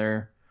away from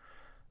their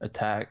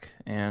attack.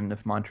 And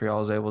if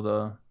Montreal is able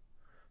to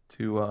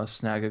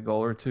snag a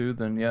goal or two,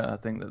 then yeah, I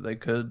think that they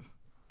could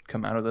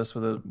come out of this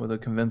with a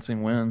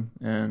convincing win.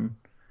 And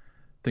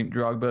I think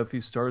Drogba, if he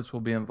starts,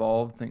 will be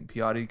involved. I think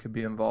Piatti could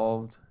be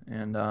involved.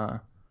 And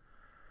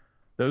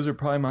those are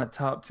probably my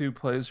top 2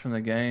 plays from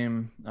the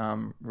game.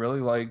 Really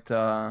liked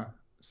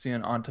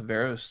seeing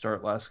Ontiveros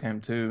start last game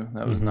too.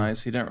 That was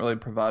nice. He didn't really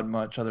provide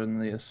much other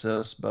than the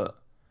assist, but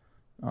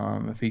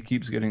if he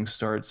keeps getting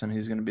starts, then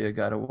he's going to be a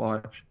guy to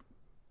watch.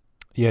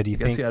 Yeah, do you I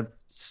guess think he had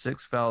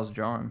 6 fouls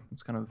drawn?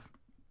 It's kind of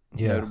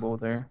notable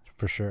there.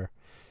 For sure.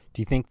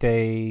 Do you think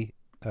they,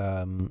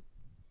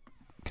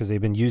 because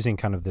they've been using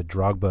kind of the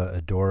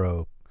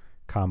Drogba-Adoro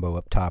combo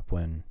up top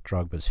when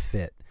Drogba's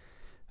fit,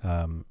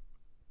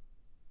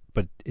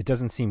 but it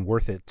doesn't seem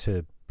worth it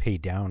to pay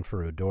down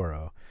for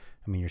Adoro.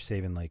 I mean, you're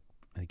saving like,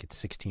 I think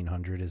it's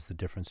 1,600 is the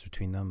difference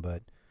between them,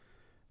 but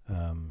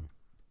do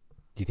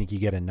you think you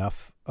get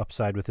enough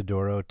upside with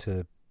Adoro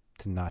to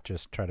not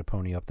just try to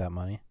pony up that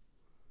money?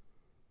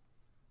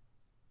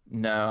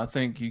 No, I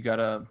think you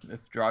gotta,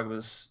 if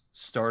Drogba's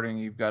starting,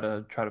 you've got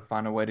to try to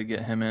find a way to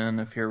get him in.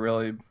 If you're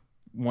really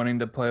wanting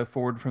to play a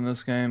forward from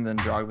this game, then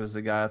Drogba's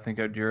the guy. I think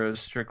Oduro is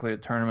strictly a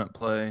tournament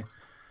play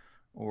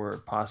or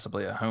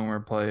possibly a homer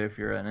play if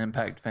you're an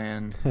Impact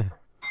fan.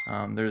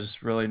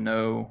 There's really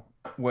no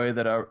way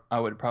that I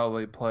would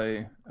probably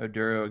play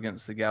Oduro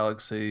against the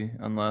Galaxy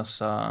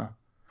unless, one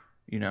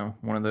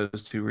of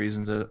those two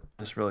reasons that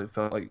just really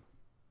felt like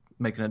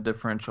making a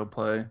differential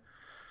play,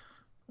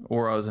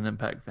 or I was an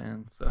Impact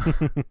fan. So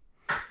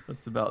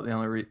that's about the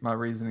only my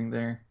reasoning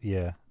there.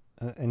 Yeah.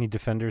 Any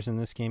defenders in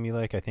this game you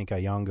like? I think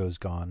Ayongo's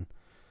gone.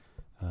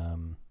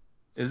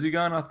 Is he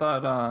gone? I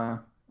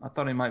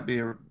thought he might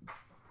be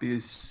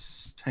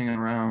hanging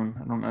around.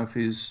 I don't know if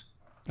he's.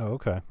 Oh,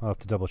 okay. I'll have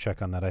to double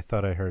check on that.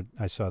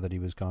 I saw that he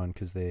was gone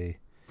because they.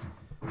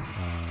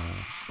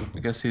 I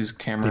guess he's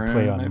Cameroon. They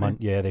play on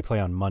they play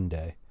on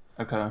Monday.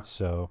 Okay.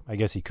 So I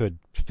guess he could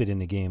fit in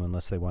the game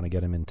unless they want to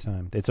get him in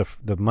time.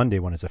 The Monday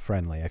one is a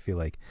friendly. I feel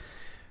like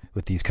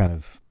with these kind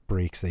of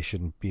breaks, they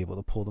shouldn't be able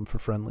to pull them for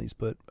friendlies.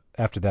 But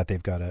after that,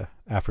 they've got a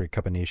Africa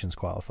Cup of Nations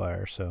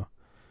qualifier. So.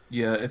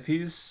 Yeah, if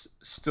he's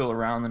still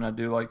around, then I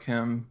do like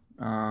him.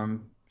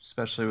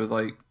 Especially with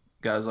like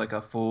guys like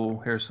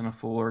Harrison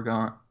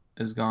Afful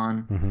is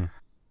gone. Mm-hmm.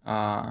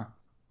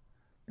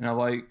 And I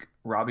like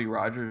Robbie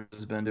Rogers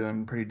has been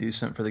doing pretty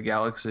decent for the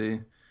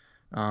Galaxy.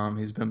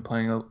 He's been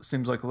playing,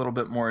 seems like a little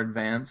bit more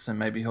advanced, and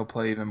maybe he'll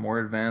play even more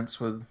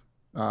advanced with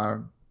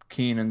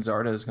Keane and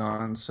Zardes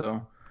gone.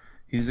 So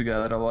he's a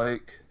guy that I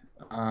like.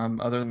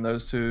 Other than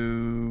those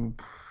two,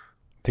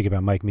 think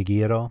about Mike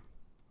McGee at all?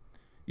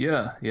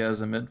 Yeah,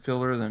 as a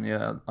midfielder, then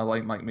yeah, I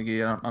like Mike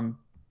McGee. I'm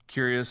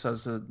curious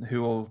as to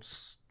who will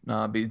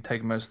be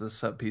taking most of the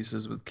set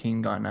pieces with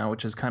Keane gone now,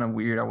 which is kind of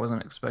weird. I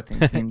wasn't expecting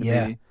Keane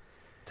to be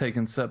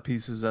taking set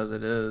pieces as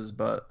it is,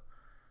 but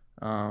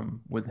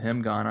with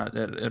him gone,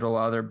 it'll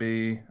either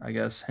be, I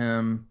guess,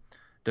 him,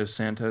 Dos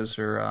Santos,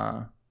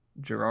 or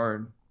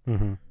Gerard.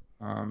 Mm-hmm.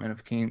 And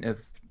if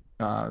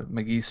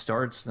McGee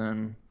starts,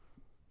 then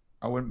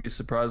I wouldn't be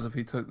surprised if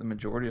he took the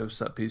majority of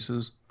set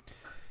pieces.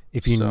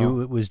 If you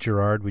knew it was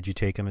Gerard, would you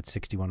take him at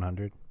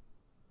 6,100?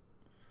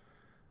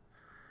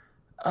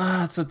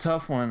 It's a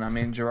tough one. I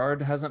mean,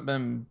 Gerard hasn't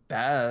been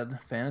bad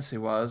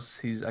fantasy-wise.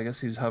 I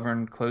guess he's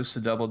hovering close to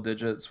double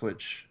digits,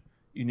 which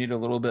you need a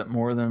little bit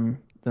more than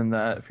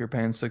that if you're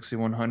paying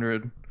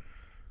 6,100.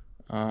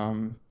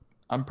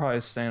 I'm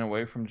probably staying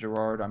away from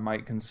Gerard. I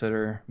might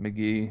consider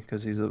McGee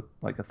because he's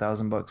like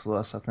 $1,000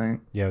 less, I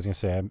think. Yeah, I was gonna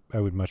say I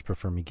would much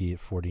prefer McGee at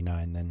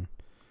 49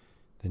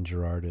 than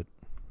Gerard at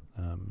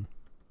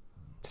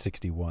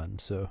 61.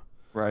 So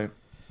right.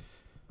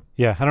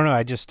 Yeah, I don't know.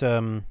 I just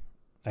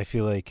I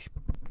feel like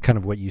kind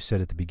of what you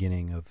said at the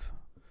beginning of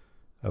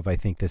I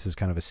think this is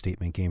kind of a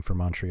statement game for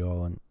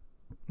Montreal, and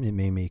it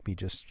may make me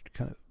just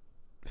kind of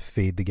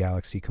fade the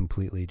Galaxy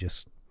completely.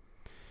 Just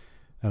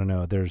I don't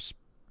know. They're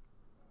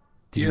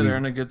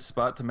in a good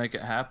spot to make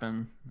it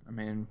happen. I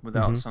mean,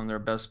 without some of their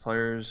best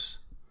players,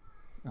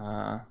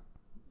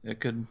 it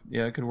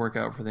could work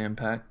out for the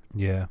Impact.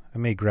 Yeah, I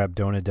may grab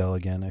Donadell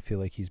again. I feel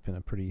like he's been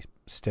a pretty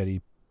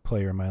steady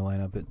player in my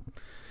lineup at,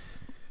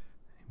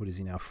 what is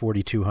he now,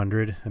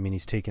 4,200? I mean,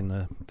 he's taken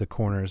the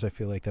corners. I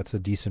feel like that's a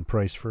decent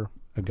price for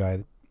a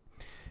guy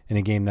in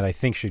a game that I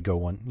think should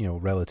go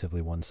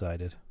relatively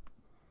one-sided.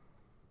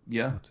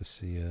 Yeah. I'll have to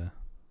see.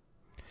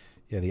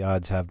 The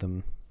odds have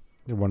them.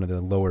 They're one of the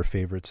lower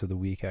favorites of the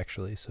week,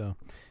 actually. So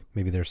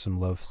maybe there's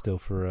some love still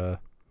for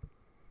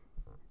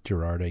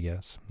Gerard, I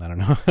guess. I don't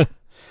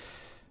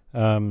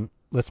know.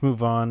 Let's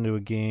move on to a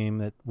game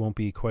that won't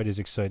be quite as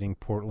exciting.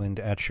 Portland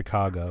at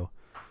Chicago.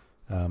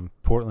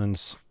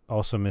 Portland's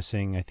also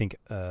missing. I think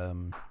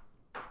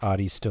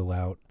Adi's still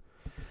out.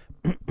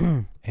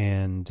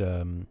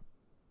 And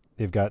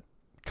they've got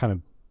kind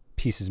of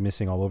pieces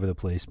missing all over the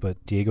place,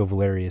 but Diego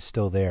Valeri is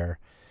still there.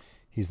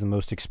 He's the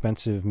most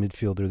expensive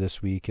midfielder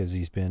this week, as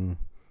he's been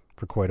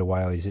for quite a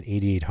while. He's at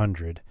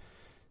 8,800.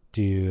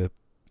 Do you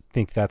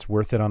think that's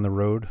worth it on the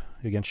road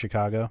against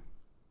Chicago?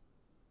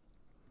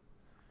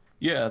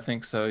 Yeah, I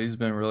think so. He's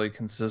been really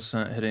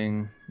consistent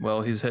hitting.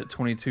 Well, he's hit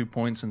 22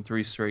 points in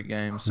 3 straight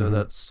games, so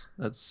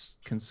that's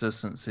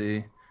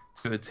consistency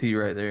to a T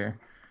right there.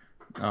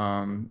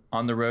 On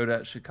the road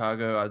at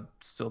Chicago, I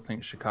still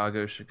think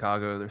Chicago.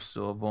 They're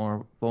still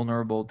a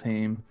vulnerable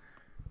team.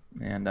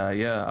 And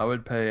I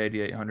would pay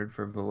 8,800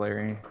 for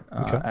Valeri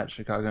at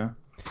Chicago.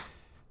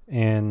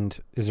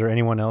 And is there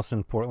anyone else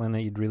in Portland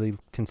that you'd really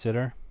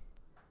consider?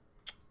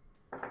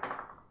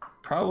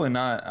 Probably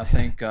not. I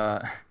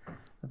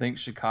think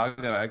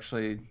Chicago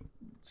actually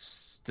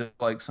still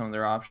like some of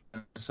their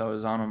options. So I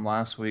was on them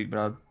last week, but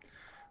I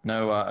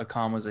know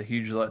Akam was a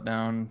huge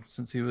letdown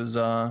since he was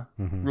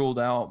ruled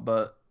out.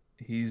 But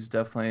he's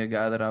definitely a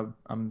guy that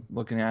I'm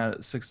looking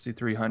at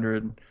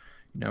 6,300.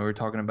 We're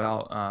talking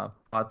about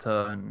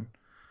Plata and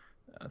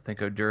I think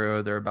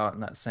Oduro. They're about in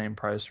that same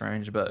price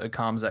range. But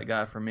Akam's that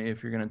guy for me.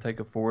 If you're going to take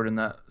a forward in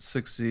that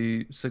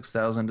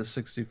 66,000 to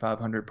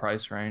 6,500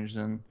 price range,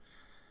 then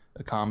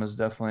Akam is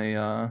definitely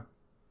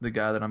the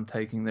guy that I'm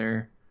taking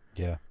there.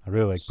 Yeah, I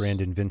really like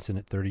Brandon Vincent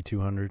at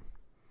 3,200.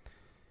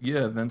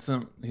 Yeah,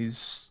 Vincent,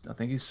 I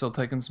think he's still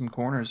taking some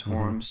corners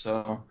for him.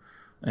 So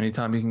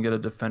anytime you can get a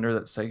defender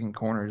that's taking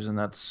corners, and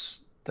that's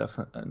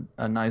definitely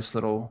a nice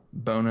little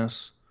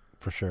bonus.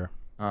 For sure.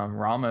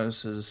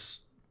 Ramos is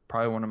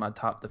probably one of my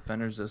top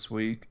defenders this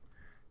week.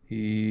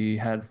 He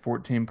had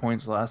 14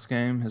 points last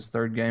game, his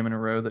third game in a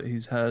row that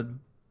he's had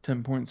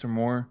 10 points or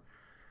more.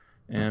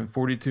 And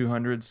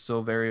 4,200 is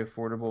still very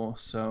affordable.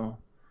 So,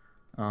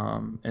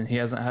 and he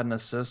hasn't had an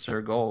assist or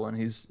a goal, and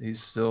he's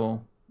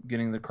still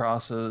getting the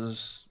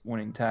crosses,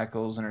 winning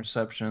tackles,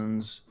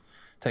 interceptions,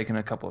 taking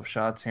a couple of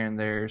shots here and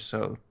there.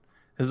 So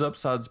his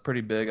upside's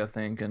pretty big, I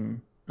think,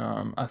 and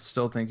I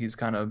still think he's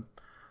kind of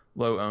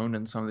low owned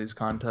in some of these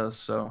contests.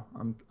 So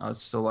I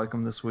still like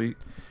him this week.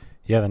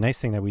 Yeah, the nice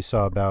thing that we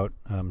saw about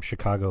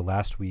Chicago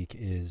last week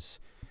is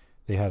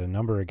they had a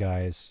number of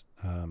guys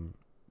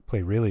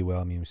play really well.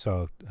 I mean, we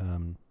saw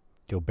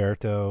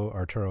Gilberto,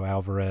 Arturo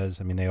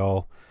Alvarez. I mean, they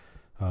all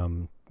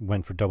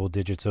went for double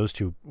digits. Those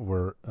two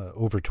were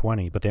over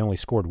 20, but they only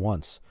scored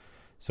once.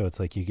 So it's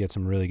like you get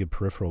some really good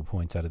peripheral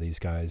points out of these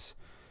guys.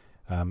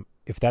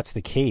 If that's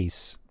the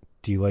case,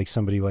 do you like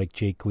somebody like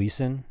Jake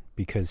Gleason?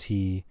 Because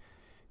he's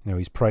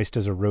priced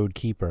as a road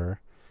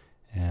keeper,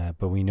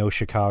 but we know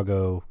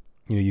Chicago,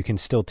 you can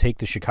still take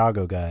the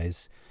Chicago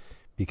guys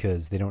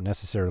because they don't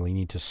necessarily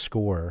need to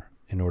score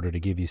in order to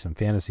give you some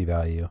fantasy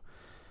value.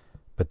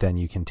 But then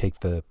you can take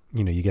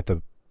you get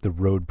the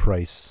road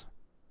price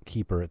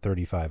keeper at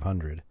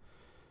 3,500.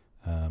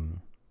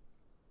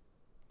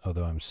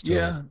 Although I'm still...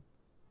 Yeah,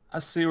 I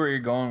see where you're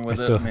going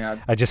with it.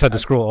 I just had to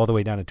scroll all the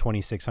way down to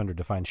 2,600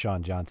 to find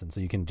Sean Johnson, so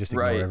you can just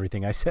ignore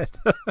everything I said.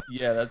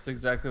 Yeah, that's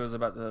exactly what I was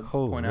about to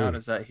point out,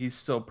 is that he's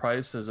still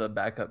priced as a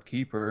backup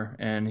keeper,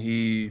 and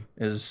he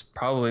is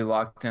probably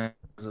locked in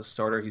as a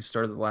starter. He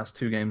started the last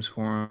 2 games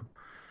for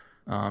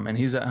him, and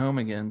he's at home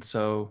again,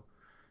 so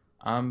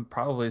I'm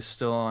probably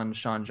still on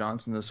Sean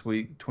Johnson this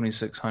week,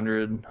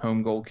 2,600,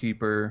 home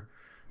goalkeeper.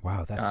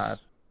 Wow,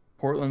 that's...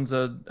 Portland's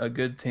a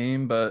good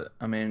team, but,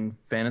 I mean,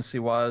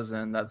 fantasy-wise,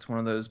 and that's one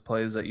of those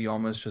plays that you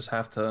almost just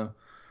have to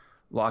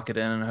lock it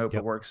in and hope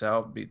it works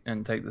out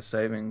and take the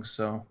savings.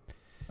 So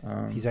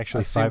he's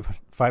actually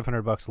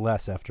 $500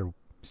 less after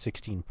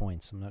 16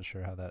 points. I'm not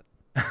sure how that...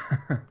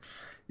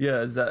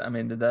 Yeah,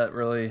 did that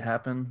really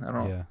happen? I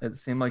don't know. It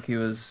seemed like he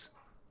was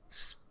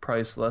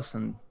priced less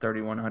than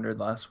 3,100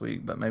 last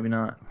week, but maybe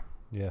not.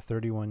 Yeah,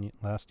 31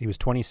 last. He was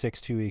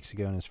 26 2 weeks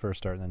ago in his first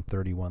start, and then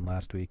 31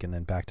 last week, and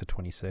then back to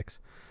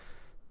 26.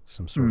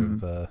 Some sort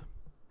of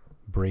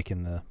break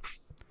in the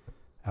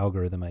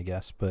algorithm, I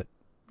guess. But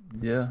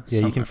yeah,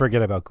 you can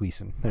forget about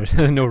Gleason. There's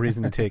no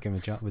reason to take him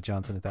with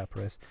Johnson at that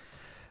price.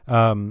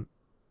 I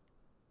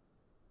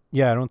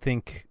don't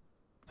think.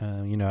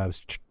 I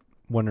was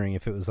wondering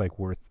if it was like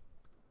worth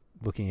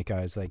looking at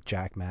guys like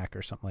Jack Mack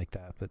or something like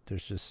that. But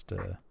there's just,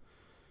 I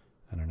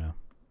don't know.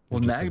 Well,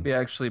 Nagby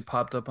actually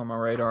popped up on my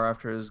radar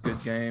after his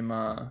good game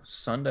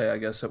Sunday, I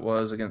guess it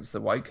was, against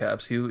the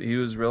Whitecaps. He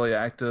was really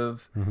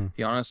active. Mm-hmm.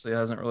 He honestly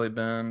hasn't really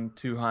been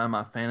too high on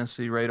my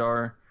fantasy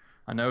radar.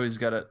 I know he's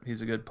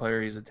a good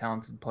player, he's a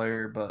talented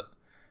player, but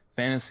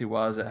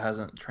fantasy-wise it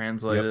hasn't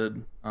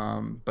translated.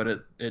 But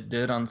it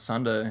did on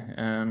Sunday,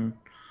 and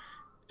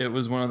it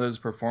was one of those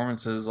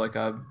performances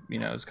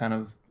it's kind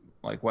of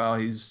like, wow,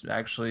 he's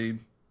actually,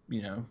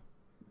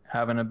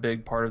 having a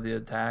big part of the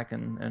attack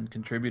and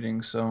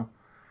contributing, so...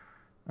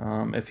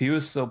 if he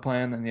was still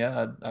playing, then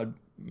I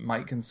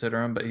might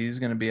consider him, but he's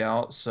going to be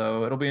out.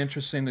 So it'll be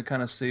interesting to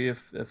kind of see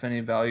if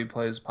any value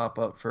plays pop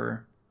up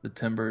for the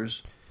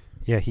Timbers.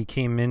 Yeah, he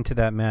came into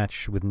that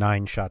match with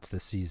 9 shots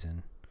this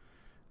season,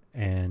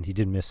 and he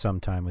did miss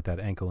some time with that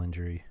ankle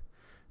injury,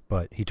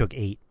 but he took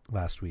 8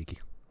 last week,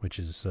 which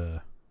is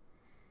a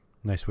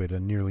nice way to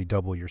nearly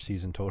double your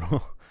season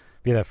total.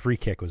 Yeah, that free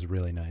kick was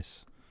really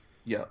nice.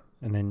 Yeah.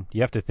 And then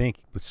you have to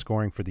think, with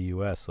scoring for the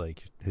U.S.,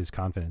 like, his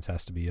confidence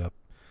has to be up.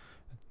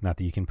 Not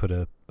that you can put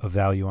a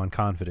value on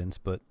confidence,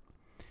 but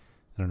I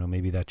don't know,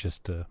 maybe that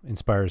just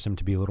inspires him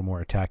to be a little more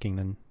attacking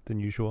than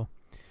usual.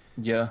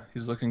 Yeah,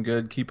 he's looking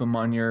good. Keep him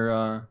on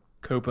your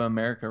Copa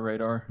America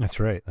radar. That's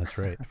right. I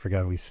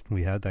forgot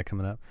we had that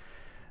coming up.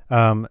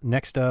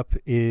 Next up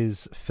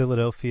is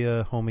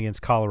Philadelphia home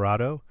against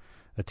Colorado,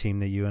 a team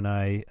that you and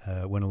I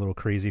went a little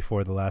crazy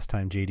for the last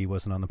time JD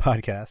wasn't on the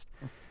podcast.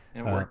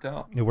 It worked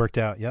out. It worked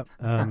out, yep.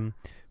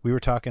 We were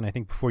talking, I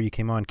think, before you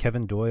came on,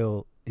 Kevin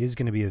Doyle is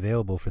going to be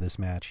available for this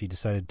match. He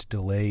decided to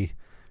delay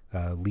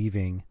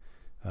leaving.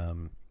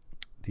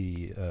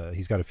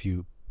 He's got a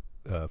few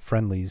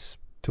friendlies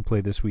to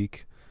play this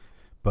week,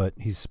 but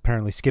he's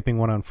apparently skipping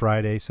one on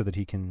Friday so that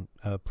he can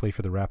play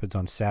for the Rapids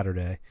on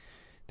Saturday.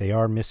 They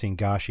are missing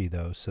Gashi,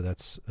 though, so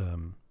that's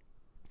kind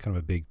of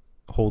a big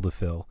hole to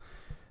fill.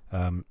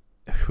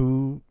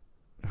 Who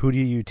do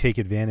you take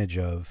advantage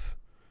of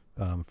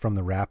from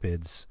the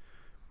Rapids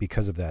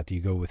because of that? Do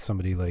you go with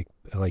somebody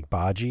like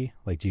Baji?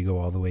 Like, do you go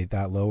all the way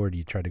that low, or do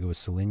you try to go with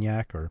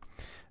Solignac? Or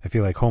I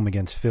feel like home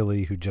against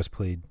Philly, who just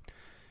played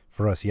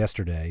for us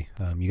yesterday,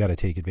 you got to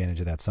take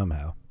advantage of that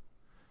somehow.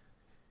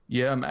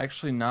 Yeah, I'm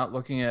actually not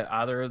looking at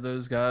either of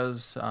those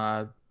guys.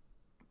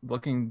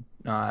 Looking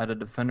at a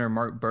defender,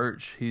 Mark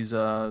Birch. He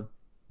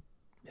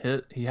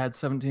had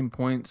 17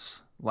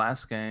 points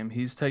last game.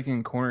 He's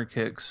taking corner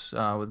kicks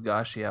with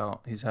Gashi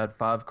out. He's had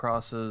 5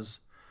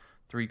 crosses,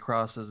 3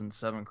 crosses, and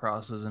 7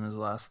 crosses in his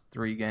last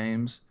 3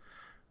 games.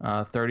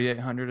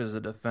 3,800 as a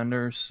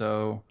defender.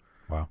 So,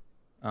 wow.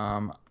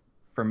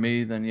 For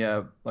me, then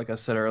yeah, like I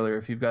said earlier,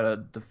 if you've got a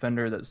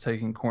defender that's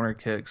taking corner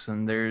kicks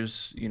and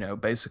there's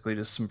basically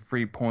just some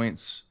free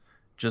points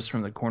just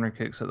from the corner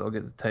kicks that they'll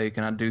get to take,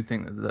 and I do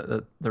think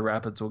that the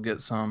Rapids will get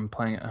some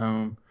playing at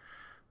home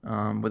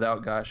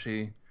without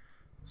Gashi.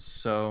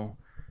 So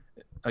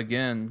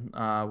again,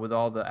 with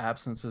all the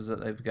absences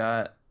that they've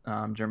got,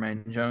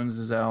 Jermaine Jones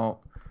is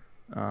out.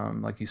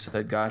 Like you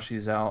said,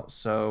 Gashi's out.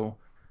 So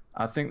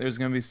I think there's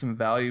going to be some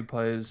value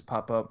plays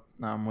pop up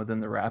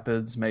within the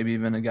Rapids. Maybe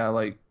even a guy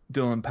like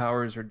Dylan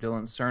Powers or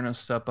Dylan Cerna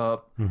step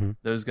up. Mm-hmm.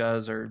 Those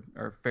guys are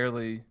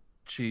fairly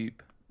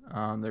cheap.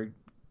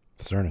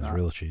 Cerna's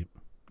real cheap.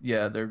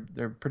 Yeah,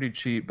 they're pretty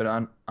cheap, but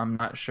I'm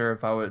not sure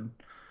if I would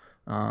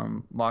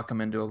lock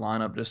them into a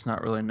lineup, just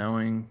not really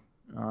knowing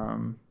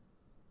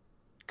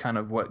kind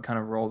of what kind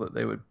of role that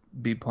they would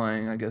be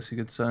playing, I guess you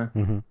could say.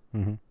 Mm-hmm.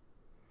 Mm-hmm.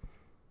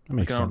 That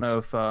makes sense.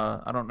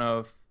 I don't know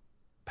if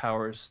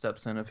Powers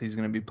steps in, if he's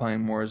going to be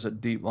playing more as a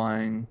deep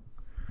lying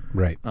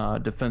right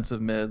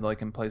defensive mid,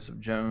 like in place of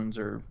Jones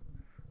or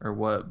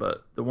what.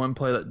 But the one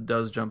play that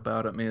does jump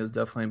out at me is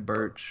definitely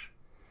Birch.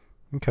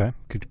 Okay,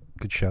 good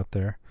shout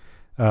there.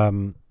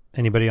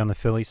 Anybody on the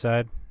Philly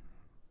side?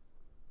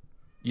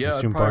 Yeah, I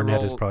assume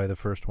Barnett is probably the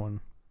first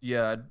one.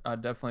 Yeah,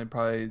 I'd definitely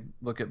probably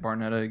look at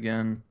Barnetta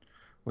again.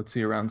 What's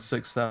he, around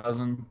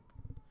 6,000?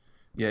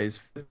 Yeah, he's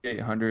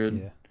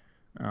 5,800.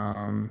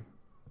 Yeah.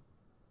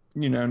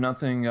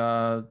 Nothing.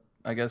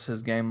 I guess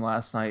his game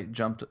last night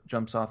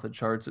jumps off the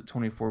charts at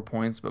 24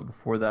 points, but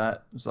before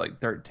that it was like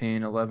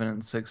 13, 11,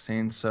 and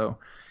 16. So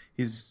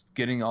he's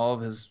getting all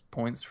of his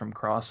points from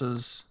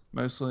crosses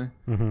mostly,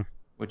 mm-hmm.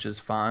 which is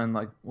fine.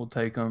 Like, we'll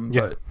take them,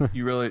 yeah. But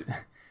you really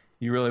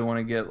want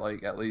to get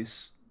like at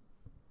least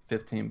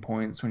 15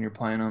 points when you're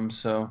playing them.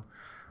 So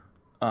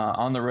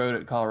on the road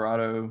at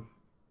Colorado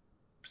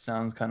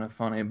sounds kind of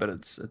funny, but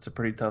it's a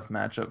pretty tough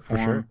matchup for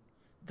him. Sure.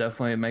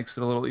 Definitely it makes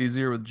it a little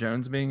easier with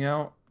Jones being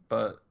out,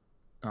 but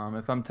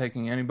if I'm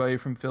taking anybody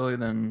from Philly,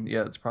 then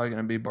yeah, it's probably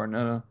going to be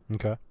Barnetta.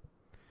 Okay.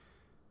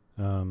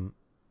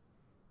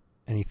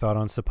 Any thought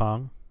on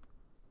Sapong?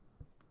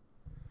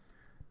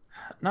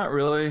 Not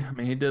really. I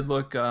mean, he did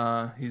look.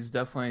 He's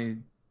definitely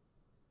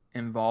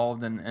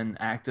involved and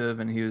active,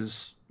 and he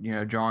was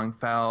drawing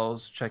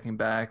fouls, checking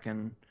back,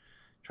 and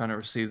trying to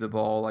receive the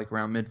ball like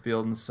around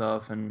midfield and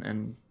stuff,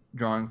 and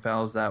drawing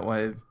fouls that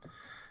way.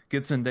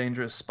 Gets in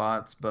dangerous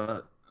spots,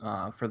 but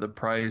for the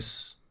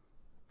price,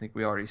 I think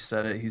we already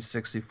said it. He's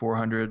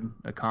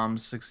 6,400.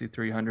 Akam's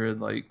 6,300.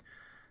 Like,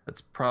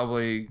 that's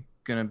probably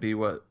gonna be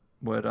what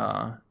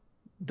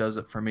does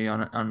it for me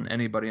on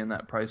anybody in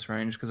that price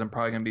range, because I'm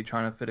probably gonna be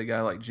trying to fit a guy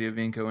like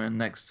Giovinco in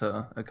next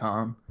to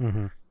Akam.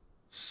 Mm-hmm.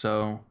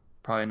 So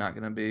probably not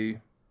gonna be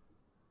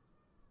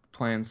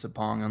playing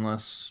Sapong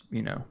unless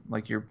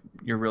like you're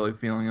really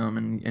feeling him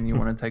and you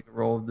want to take a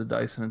roll of the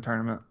dice in a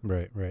tournament.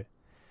 Right.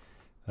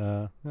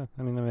 Yeah,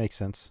 I mean, that makes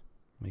sense.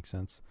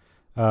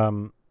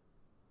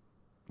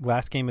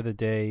 Last game of the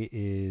day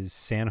is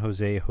San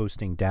Jose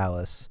hosting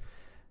Dallas.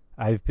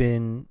 I've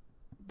been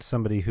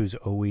somebody who's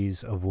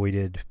always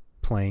avoided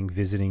playing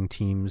visiting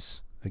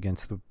teams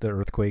against the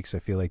Earthquakes. I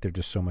feel like they're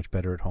just so much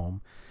better at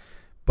home.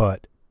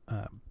 But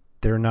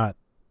they're not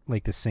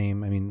like the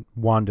same. I mean,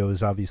 Wando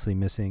is obviously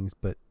missing,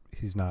 but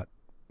he's not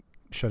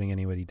shutting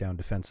anybody down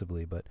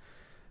defensively. But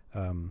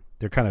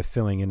they're kind of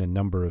filling in a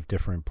number of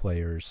different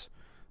players.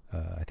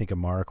 I think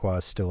Amarikwa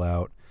is still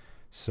out.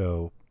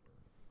 So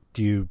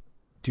do you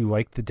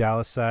like the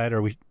Dallas side?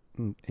 Are we,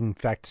 in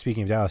fact,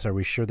 speaking of Dallas, are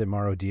we sure that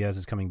Mauro Diaz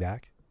is coming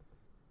back?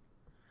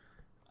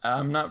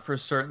 I'm not for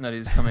certain that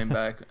he's coming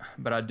back,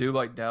 but I do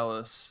like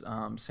Dallas.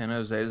 San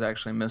Jose is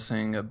actually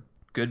missing a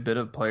good bit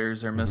of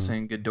players. They're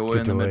missing Godoy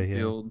in the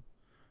midfield.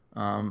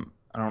 Yeah.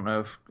 I don't know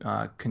if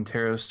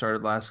Quintero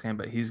started last game,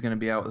 but he's going to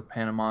be out with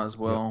Panama as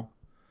well.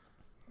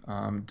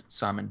 Yep.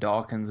 Simon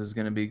Dawkins is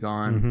going to be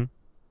gone. Mm-hmm.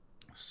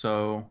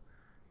 So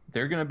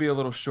they're going to be a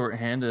little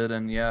short-handed,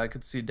 and yeah, I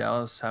could see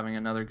Dallas having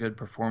another good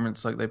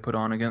performance like they put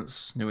on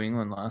against New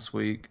England last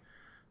week.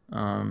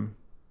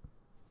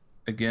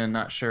 Again,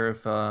 not sure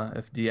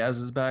if Diaz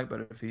is back,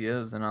 but if he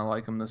is, then I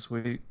like him this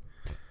week.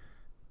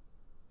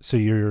 So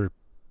you're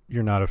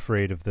not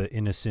afraid of the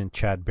innocent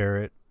Chad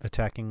Barrett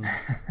attacking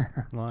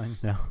line?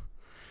 No.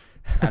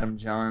 Adam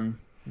John.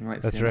 You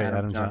might That's see right, an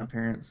Adam John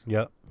appearance.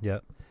 Yep.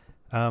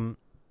 How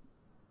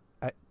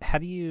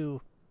do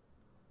you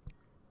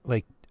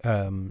like?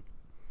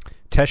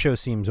 Tesho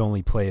seems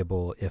only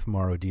playable if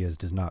Mauro Diaz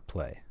does not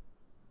play.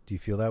 Do you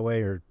feel that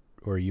way, or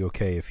are you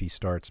okay if he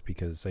starts?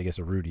 Because I guess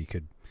a Rudy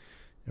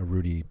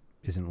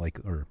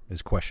isn't or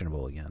is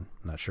questionable again.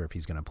 I'm not sure if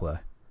he's going to play.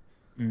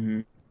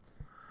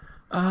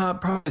 Mm-hmm.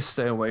 Probably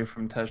stay away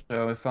from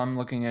Tesho. If I'm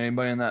looking at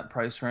anybody in that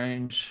price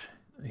range,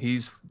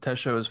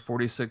 Tesho is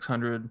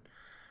 4,600.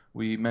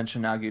 We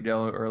mentioned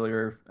Agudelo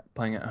earlier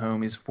playing at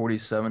home. He's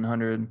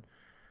 4,700.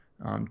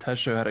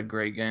 Tesho had a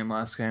great game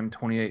last game,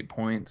 28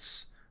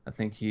 points. I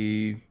think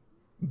he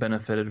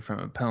benefited from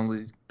a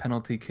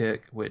penalty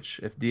kick, which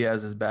if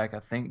Diaz is back, I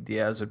think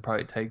Diaz would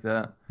probably take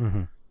that.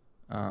 Mm-hmm.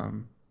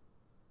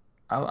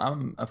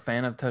 I'm a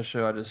fan of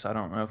Tesho. I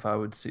don't know if I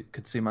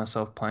could see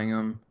myself playing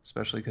him,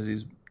 especially because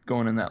he's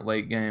going in that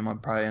late game.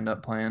 I'd probably end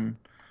up playing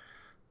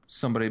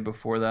somebody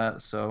before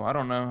that. So I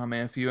don't know. I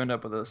mean, if you end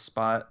up with a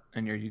spot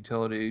in your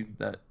utility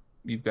that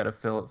you've got to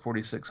fill at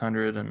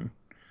 4,600 and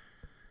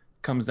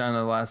comes down to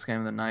the last game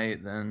of the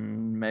night,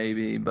 then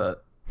maybe,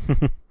 but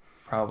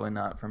probably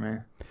not for me.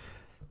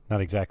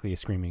 Not exactly a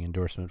screaming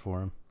endorsement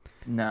for him.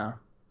 No.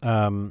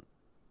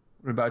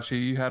 What about you?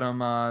 You had him,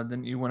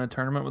 didn't you win a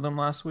tournament with him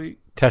last week?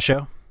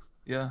 Tesho?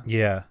 Yeah.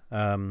 Yeah.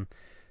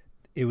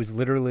 It was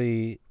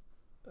literally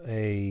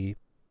I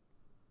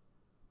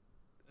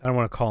don't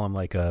want to call him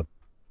like the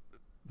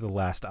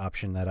last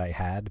option that I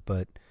had,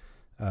 but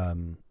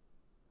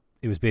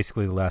it was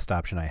basically the last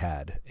option I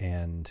had.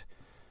 And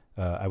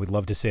I would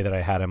love to say that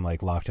I had him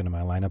like locked into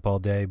my lineup all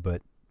day,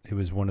 but it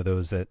was one of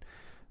those that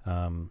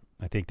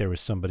I think there was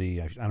somebody,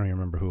 I don't even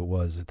remember who it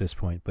was at this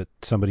point, but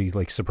somebody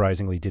like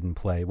surprisingly didn't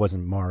play. It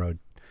wasn't Morrow,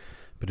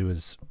 but it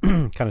was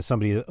kind of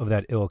somebody of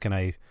that ilk, and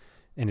I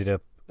ended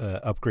up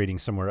upgrading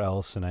somewhere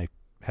else, and I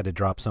had to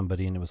drop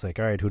somebody, and it was like,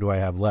 all right, who do I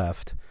have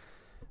left?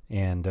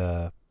 And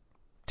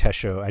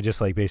Tesho, I just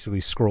like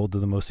basically scrolled to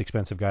the most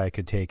expensive guy I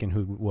could take and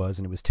who it was,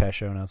 and it was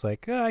Tesho, and I was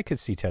like, I could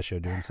see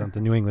Tesho doing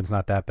something. New England's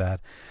not that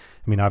bad.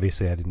 I mean,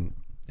 obviously I didn't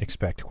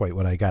expect quite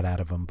what I got out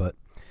of him, but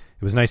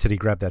it was nice that he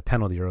grabbed that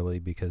penalty early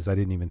because I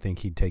didn't even think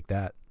he'd take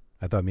that.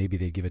 I thought maybe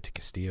they'd give it to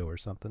Castillo or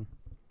something.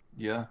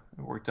 Yeah,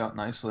 it worked out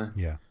nicely.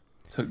 Yeah.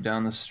 Took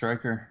down the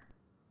striker.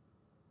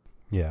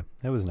 Yeah,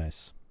 it was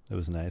nice. It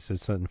was nice.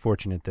 It's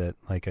unfortunate that,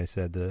 like I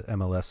said, the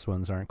MLS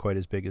ones aren't quite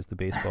as big as the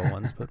baseball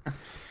ones, but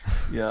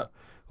yeah,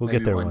 we'll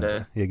get there one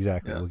day. Yeah,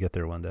 exactly. Yeah. We'll get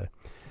there one day.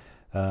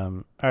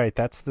 All right,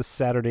 that's the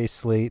Saturday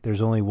slate.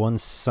 There's only one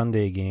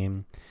Sunday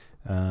game.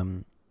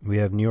 We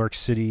have New York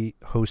City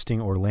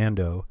hosting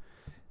Orlando.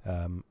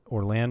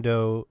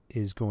 Orlando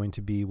is going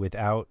to be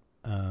without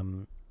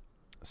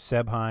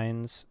Seb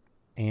Hines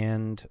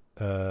and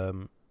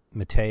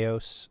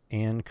Mateos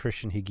and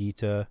Christian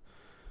Higuita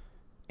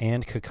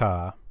and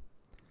Kaká.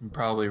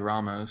 Probably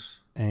Ramos.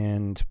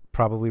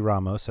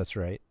 That's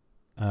right.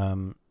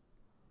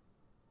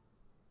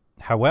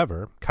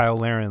 However, Kyle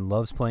Larin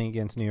loves playing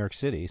against New York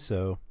City,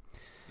 so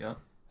yeah.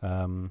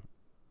 I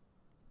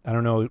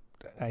don't know.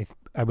 I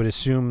would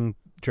assume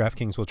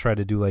DraftKings will try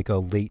to do like a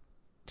late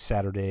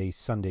Saturday,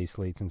 Sunday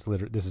slate since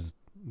this is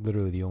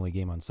literally the only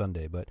game on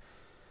Sunday. But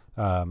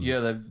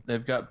yeah,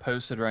 they've got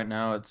posted right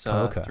now. It's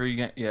okay.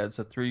 It's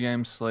a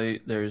 3-game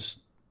slate. There's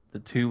the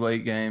 2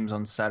 late games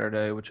on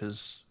Saturday, which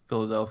is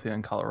Philadelphia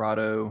and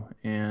Colorado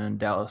and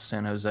Dallas,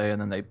 San Jose,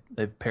 and then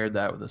they've paired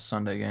that with a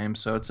Sunday game.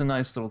 So it's a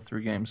nice little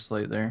 3-game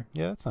slate there.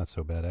 Yeah, that's not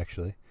so bad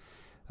actually.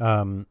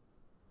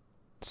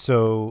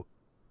 So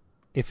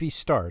if he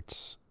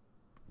starts,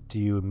 do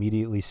you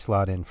immediately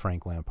slot in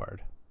Frank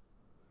Lampard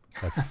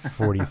at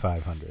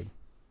 4,500?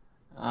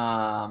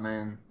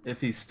 Man, if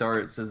he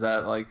starts, is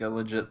that like a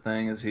legit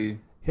thing? Is he?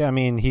 Yeah, I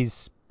mean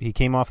he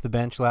came off the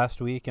bench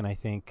last week, and I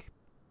think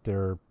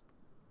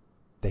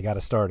they got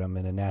to start him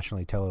in a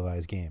nationally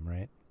televised game,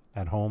 right?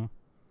 At home?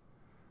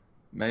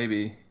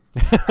 Maybe.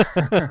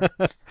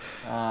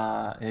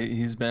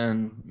 He's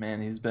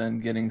been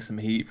getting some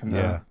heat from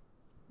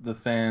the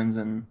fans,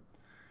 and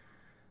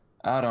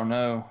I don't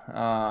know.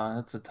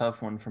 That's a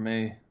tough one for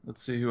me.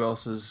 Let's see who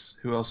else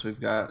we've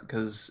got,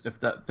 because if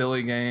that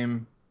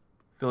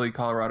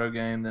Philly-Colorado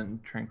game, then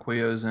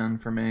Tranquillo's in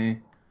for me.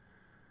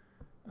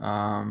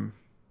 I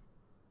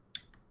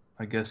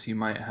guess you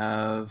might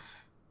have...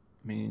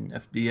 I mean,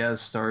 if Diaz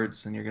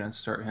starts, then you're going to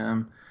start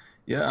him.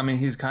 Yeah, I mean,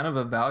 he's kind of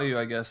a value,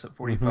 I guess, at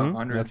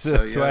 4,500.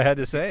 That's why I had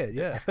to say it,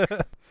 yeah.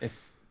 If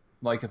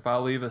I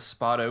leave a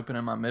spot open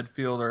in my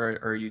midfield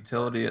or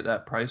utility at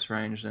that price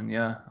range, then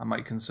yeah, I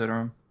might consider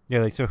him.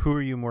 Yeah, so who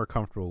are you more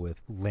comfortable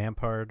with,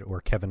 Lampard or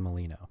Kevin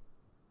Molino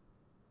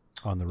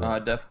on the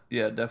road?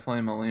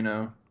 Definitely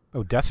Molino.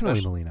 Oh,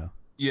 definitely Molino.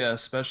 Yeah,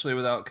 especially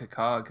without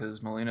Kaká,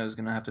 because Molino is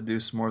going to have to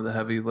do some more of the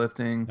heavy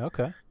lifting.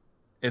 Okay.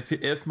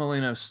 If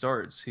Molino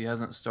starts, he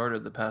hasn't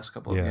started the past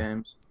couple of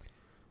games.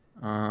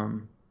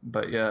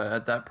 But yeah,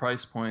 at that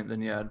price point,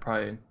 then yeah, I'd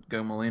probably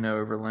go Molino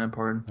over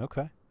Lampard.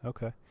 Okay.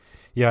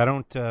 Yeah, I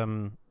don't.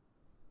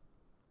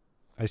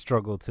 I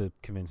struggle to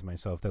convince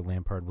myself that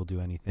Lampard will do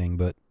anything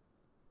but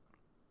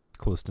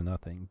close to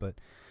nothing. But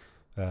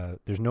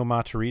there's no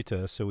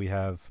Matarrita, so we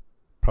have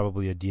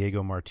probably a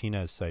Diego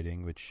Martinez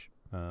sighting, which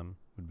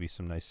would be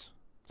some nice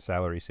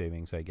salary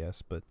savings, I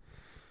guess. But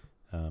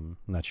I'm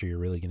not sure you're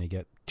really going to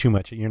get too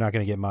much. You're not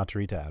going to get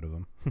Matarrita out of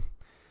him.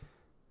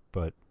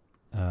 But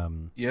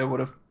yeah,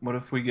 what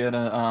if we get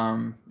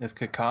if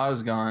Kaká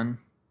is gone,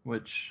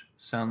 which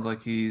sounds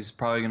like he's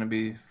probably going to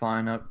be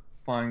flying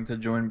to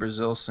join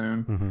Brazil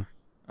soon.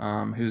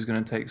 Who's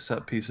going to take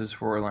set pieces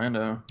for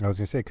Orlando? I was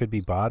going to say it could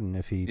be Bodden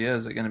if he. Yeah,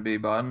 is it going to be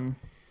Bodden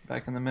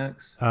back in the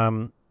mix?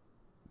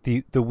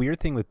 The weird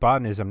thing with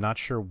Bodden is I'm not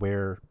sure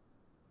where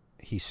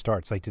he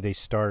starts. Like, do they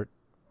start?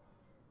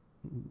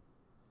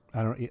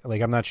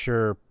 I'm not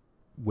sure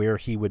where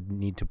he would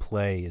need to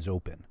play is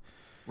open.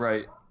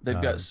 Right.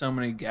 They've got so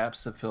many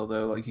gaps to fill,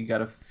 though. Like, you got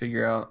to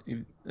figure out.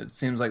 It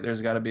seems like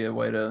there's got to be a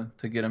way to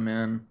get him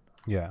in.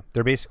 Yeah,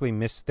 they're basically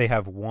They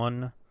have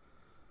one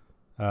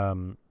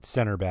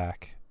center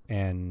back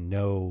and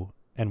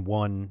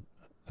one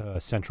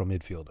central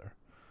midfielder,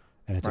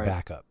 and it's a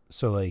backup.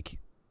 So like,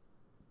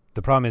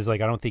 the problem is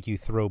like I don't think you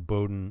throw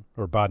Bodden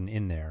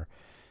in there,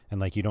 and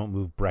like you don't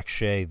move Breck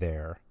Shea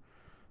there.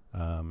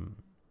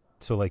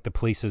 So like the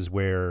places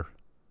where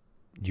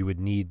you would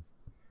need.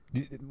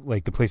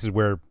 Like the places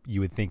where you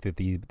would think that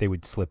they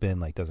would slip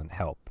in like doesn't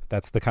help.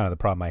 That's the kind of the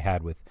problem I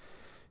had with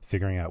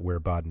figuring out where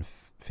Bodden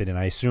fit in.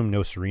 I assume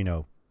No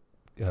Sereno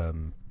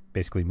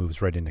basically moves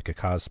right into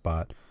Kaká's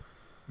spot.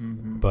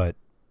 Mm-hmm. But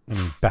I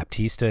mean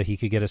Baptista, he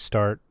could get a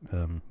start.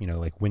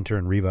 Like Winter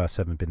and Rivas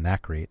haven't been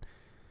that great.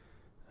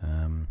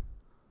 I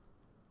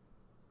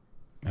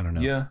don't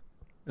know. Yeah,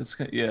 it's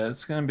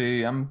gonna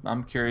be.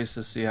 I'm curious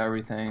to see how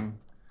everything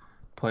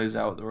plays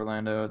out with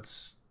Orlando.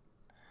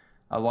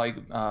 I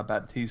like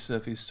Baptista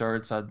if he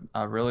starts.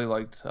 I really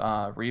liked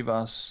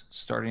Rivas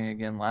starting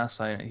again last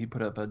night. He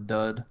put up a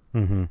dud.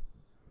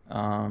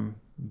 Mm-hmm.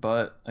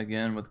 But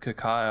again, with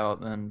Kaká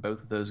out, then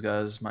both of those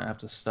guys might have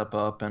to step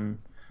up. And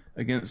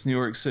against New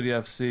York City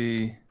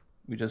FC,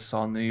 we just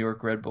saw New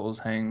York Red Bulls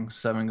hang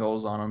 7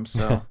 goals on them.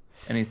 So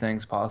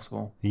anything's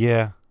possible.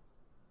 Yeah.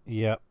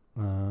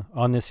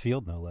 On this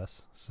field, no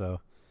less.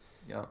 So.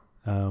 Yeah.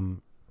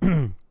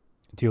 Do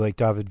you like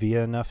David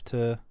Villa enough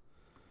to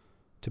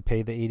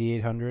pay the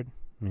 $8,800?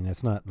 I mean,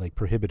 that's not like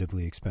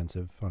prohibitively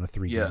expensive on a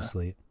 3-game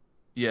slate.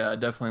 Yeah, I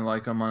definitely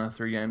like him on a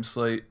 3-game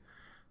slate.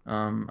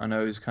 I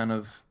know he's kind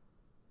of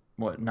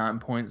 9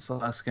 points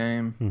last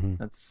game. Mm-hmm.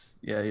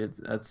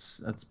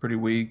 That's pretty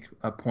weak.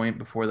 A point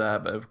before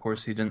that, but of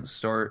course he didn't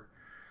start.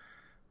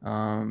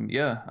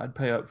 I'd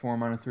pay up for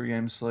him on a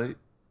 3-game slate.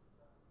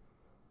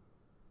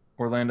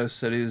 Orlando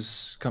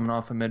City's coming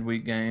off a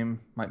midweek game,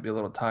 might be a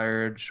little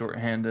tired,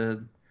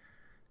 short-handed.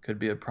 Could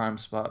be a prime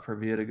spot for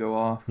Villa to go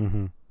off.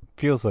 Mm-hmm.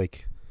 Feels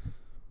like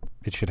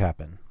it should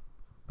happen,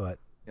 but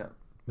yeah,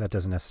 that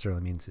doesn't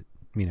necessarily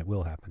mean it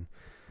will happen.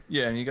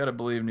 Yeah, and you got to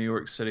believe New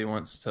York City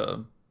wants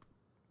to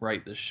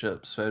right the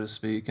ship, so to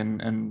speak,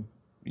 and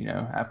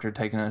after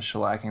taking a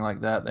shellacking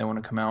like that, they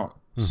want to come out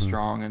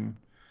strong, and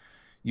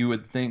you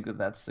would think that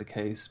that's the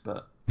case,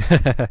 but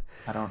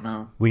I don't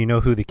know. Well, you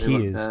know who the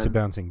key is to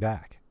bouncing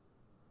back?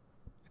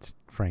 It's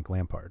Frank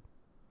Lampard.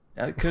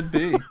 Yeah, it could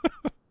be.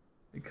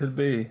 It could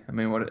be. I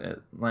mean,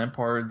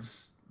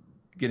 Lampard's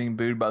getting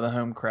booed by the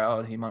home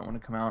crowd. He might want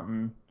to come out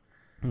and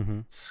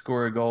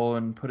score a goal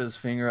and put his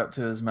finger up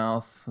to his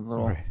mouth. A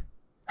little,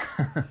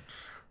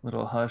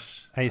 little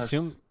hush. I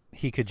assume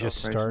he could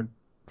just start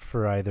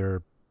for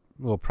either.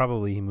 Well,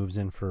 probably he moves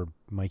in for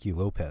Mikey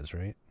Lopez,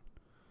 right?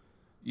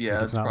 Yeah,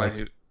 that's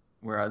probably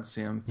where I'd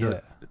see him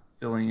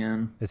filling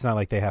in. It's not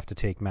like they have to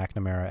take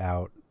McNamara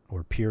out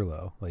or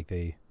Pirlo. Like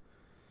they.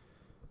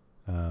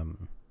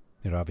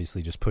 It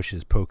obviously just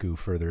pushes Poku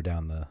further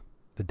down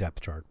the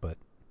depth chart, but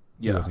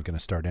he wasn't going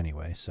to start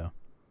anyway, so.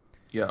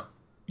 Yeah,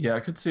 I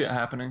could see it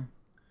happening.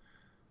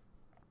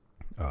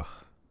 Oh.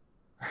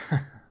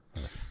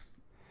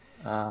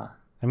 I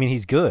mean,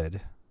 he's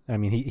good. I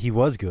mean, he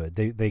was good.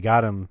 They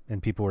got him,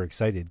 and people were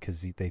excited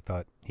because they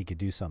thought he could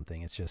do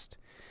something. It's just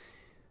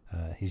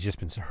he's just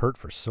been hurt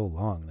for so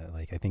long that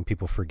I think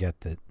people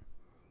forget that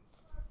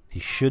he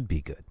should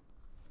be good.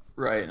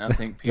 Right, and I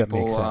think people.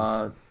 That makes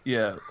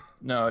sense.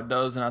 No, it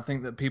does, and I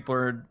think that people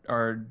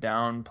are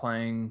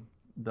downplaying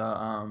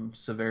the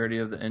severity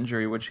of the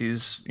injury, which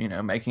he's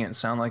making it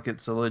sound like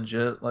it's a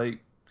legit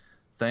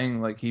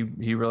thing. Like he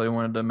really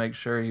wanted to make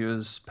sure he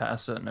was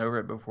past it and over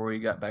it before he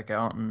got back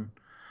out and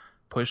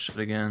pushed it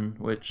again.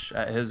 Which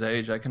at his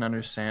age I can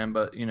understand,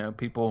 but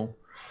people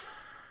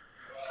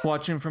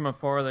watching from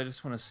afar, they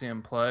just want to see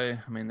him play.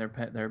 I mean,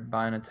 they're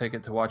buying a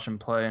ticket to watch him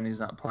play, and he's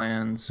not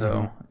playing.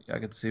 So I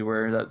could see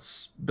where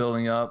that's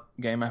building up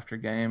game after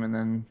game, and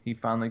then he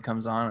finally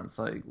comes on. It's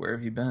like, where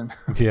have you been?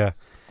 Yeah.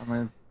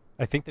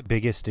 I think the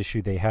biggest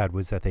issue they had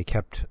was that they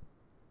kept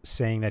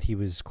saying that he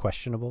was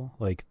questionable.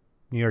 Like,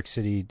 New York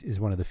City is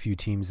one of the few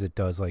teams that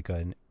does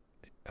an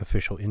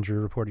official injury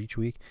report each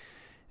week,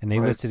 and they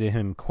listed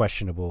him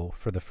questionable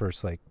for the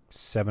first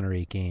 7 or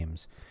 8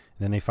 games.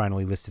 And then they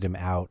finally listed him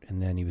out,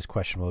 and then he was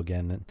questionable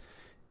again.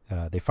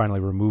 Then they finally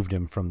removed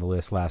him from the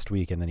list last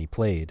week, and then he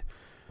played.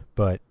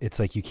 But it's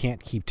like you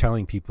can't keep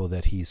telling people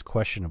that he's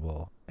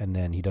questionable, and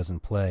then he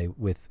doesn't play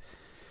with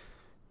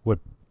what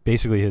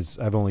basically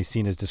I've only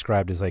seen is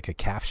described as a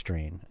calf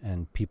strain,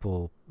 and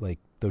people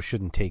those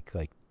shouldn't take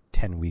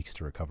 10 weeks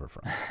to recover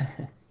from.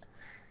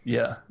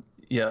 Yeah.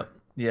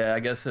 I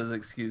guess his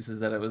excuse is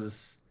that it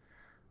was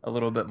a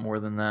little bit more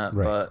than that,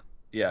 right. But.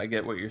 Yeah, I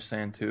get what you're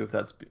saying too. If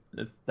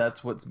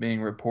that's what's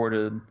being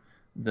reported,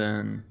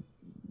 then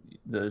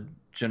the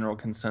general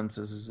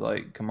consensus is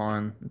like, come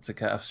on, it's a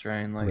calf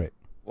strain. Like, Right.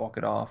 walk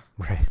it off.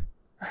 Right.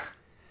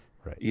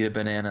 Right. Eat a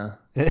banana.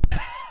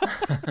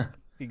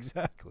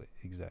 Exactly.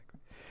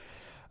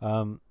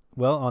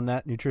 Well, on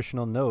that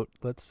nutritional note,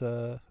 let's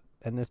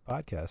end this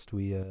podcast.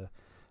 I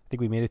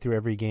think we made it through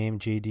every game.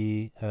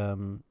 JD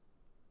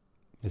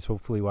is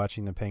hopefully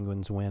watching the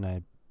Penguins win.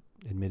 I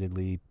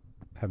admittedly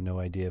have no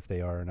idea if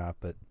they are or not,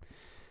 but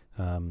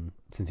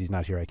since he's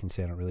not here, I can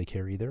say I don't really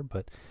care either.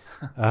 But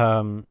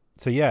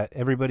so yeah,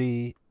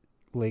 everybody,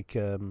 like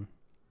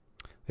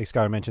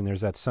Skylar mentioned,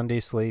 there's that Sunday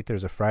slate,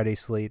 there's a Friday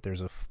slate,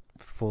 there's a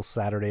full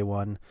Saturday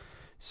one.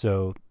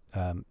 So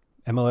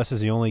MLS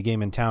is the only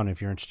game in town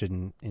if you're interested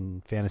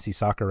in fantasy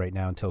soccer right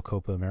now until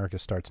Copa America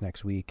starts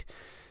next week.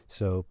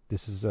 So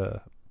this is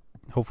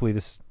hopefully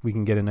we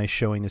can get a nice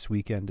showing this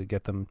weekend to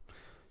get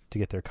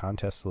their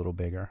contests a little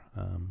bigger.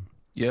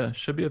 Yeah,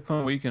 should be a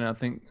fun weekend. I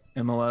think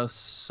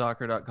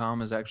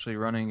MLSsoccer.com is actually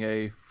running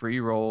a free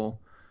roll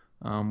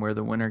where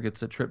the winner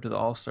gets a trip to the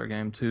All-Star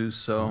game too.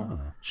 So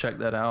check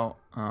that out.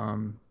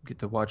 Get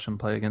to watch them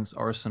play against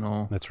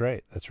Arsenal. That's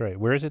right.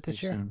 Where is it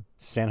this year? Soon.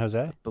 San Jose?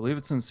 I believe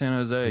it's in San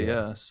Jose,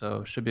 yeah.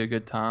 So should be a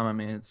good time. I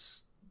mean,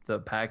 the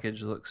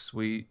package looks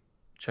sweet.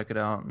 Check it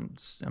out.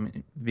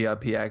 And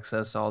VIP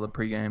access to all the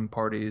pregame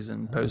parties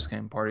and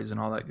postgame parties and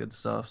all that good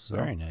stuff. So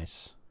very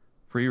nice.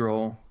 Free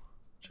roll.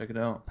 Check it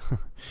out.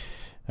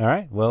 All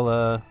right.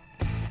 Well,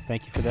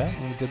 thank you for that,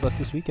 and good luck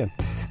this weekend.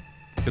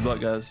 Good luck,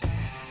 guys.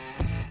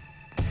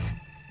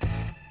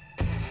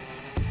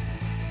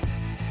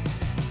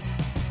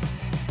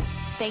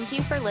 Thank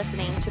you for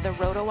listening to the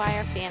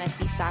RotoWire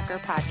Fantasy Soccer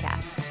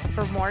Podcast.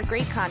 For more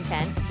great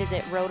content,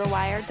 visit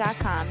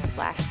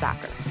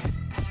rotowire.com/soccer.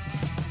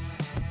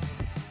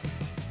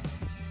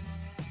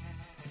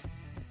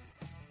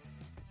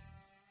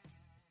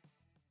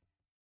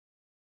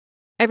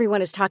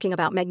 Everyone is talking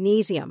about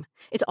magnesium.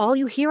 It's all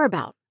you hear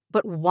about.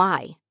 But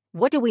why?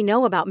 What do we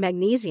know about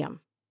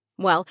magnesium?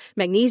 Well,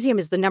 magnesium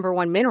is the number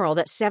one mineral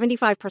that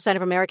 75%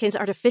 of Americans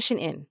are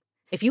deficient in.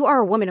 If you are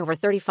a woman over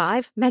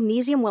 35,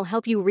 magnesium will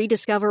help you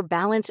rediscover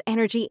balance,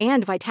 energy,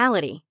 and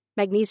vitality.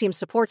 Magnesium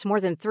supports more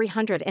than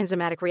 300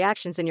 enzymatic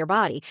reactions in your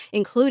body,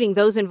 including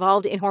those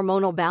involved in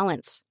hormonal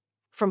balance.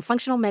 From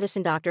functional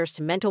medicine doctors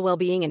to mental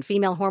well-being and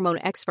female hormone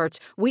experts,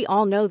 we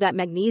all know that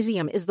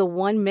magnesium is the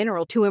one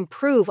mineral to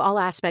improve all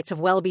aspects of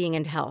well-being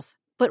and health.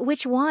 But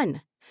which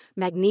one?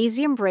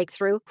 Magnesium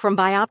Breakthrough from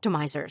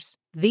Bioptimizers,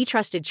 the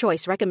trusted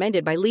choice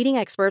recommended by leading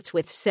experts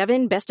with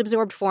 7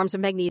 best-absorbed forms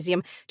of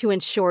magnesium to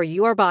ensure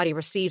your body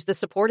receives the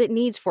support it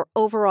needs for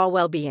overall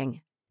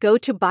well-being. Go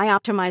to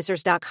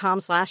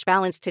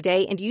bioptimizers.com/balance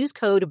today and use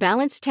code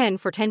BALANCE10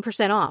 for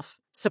 10% off.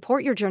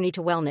 Support your journey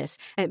to wellness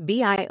at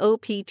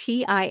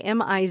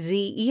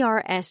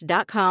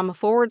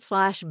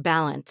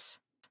bioptimizers.com/balance.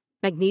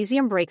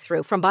 Magnesium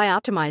Breakthrough from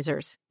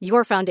Bioptimizers,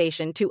 your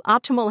foundation to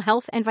optimal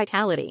health and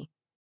vitality.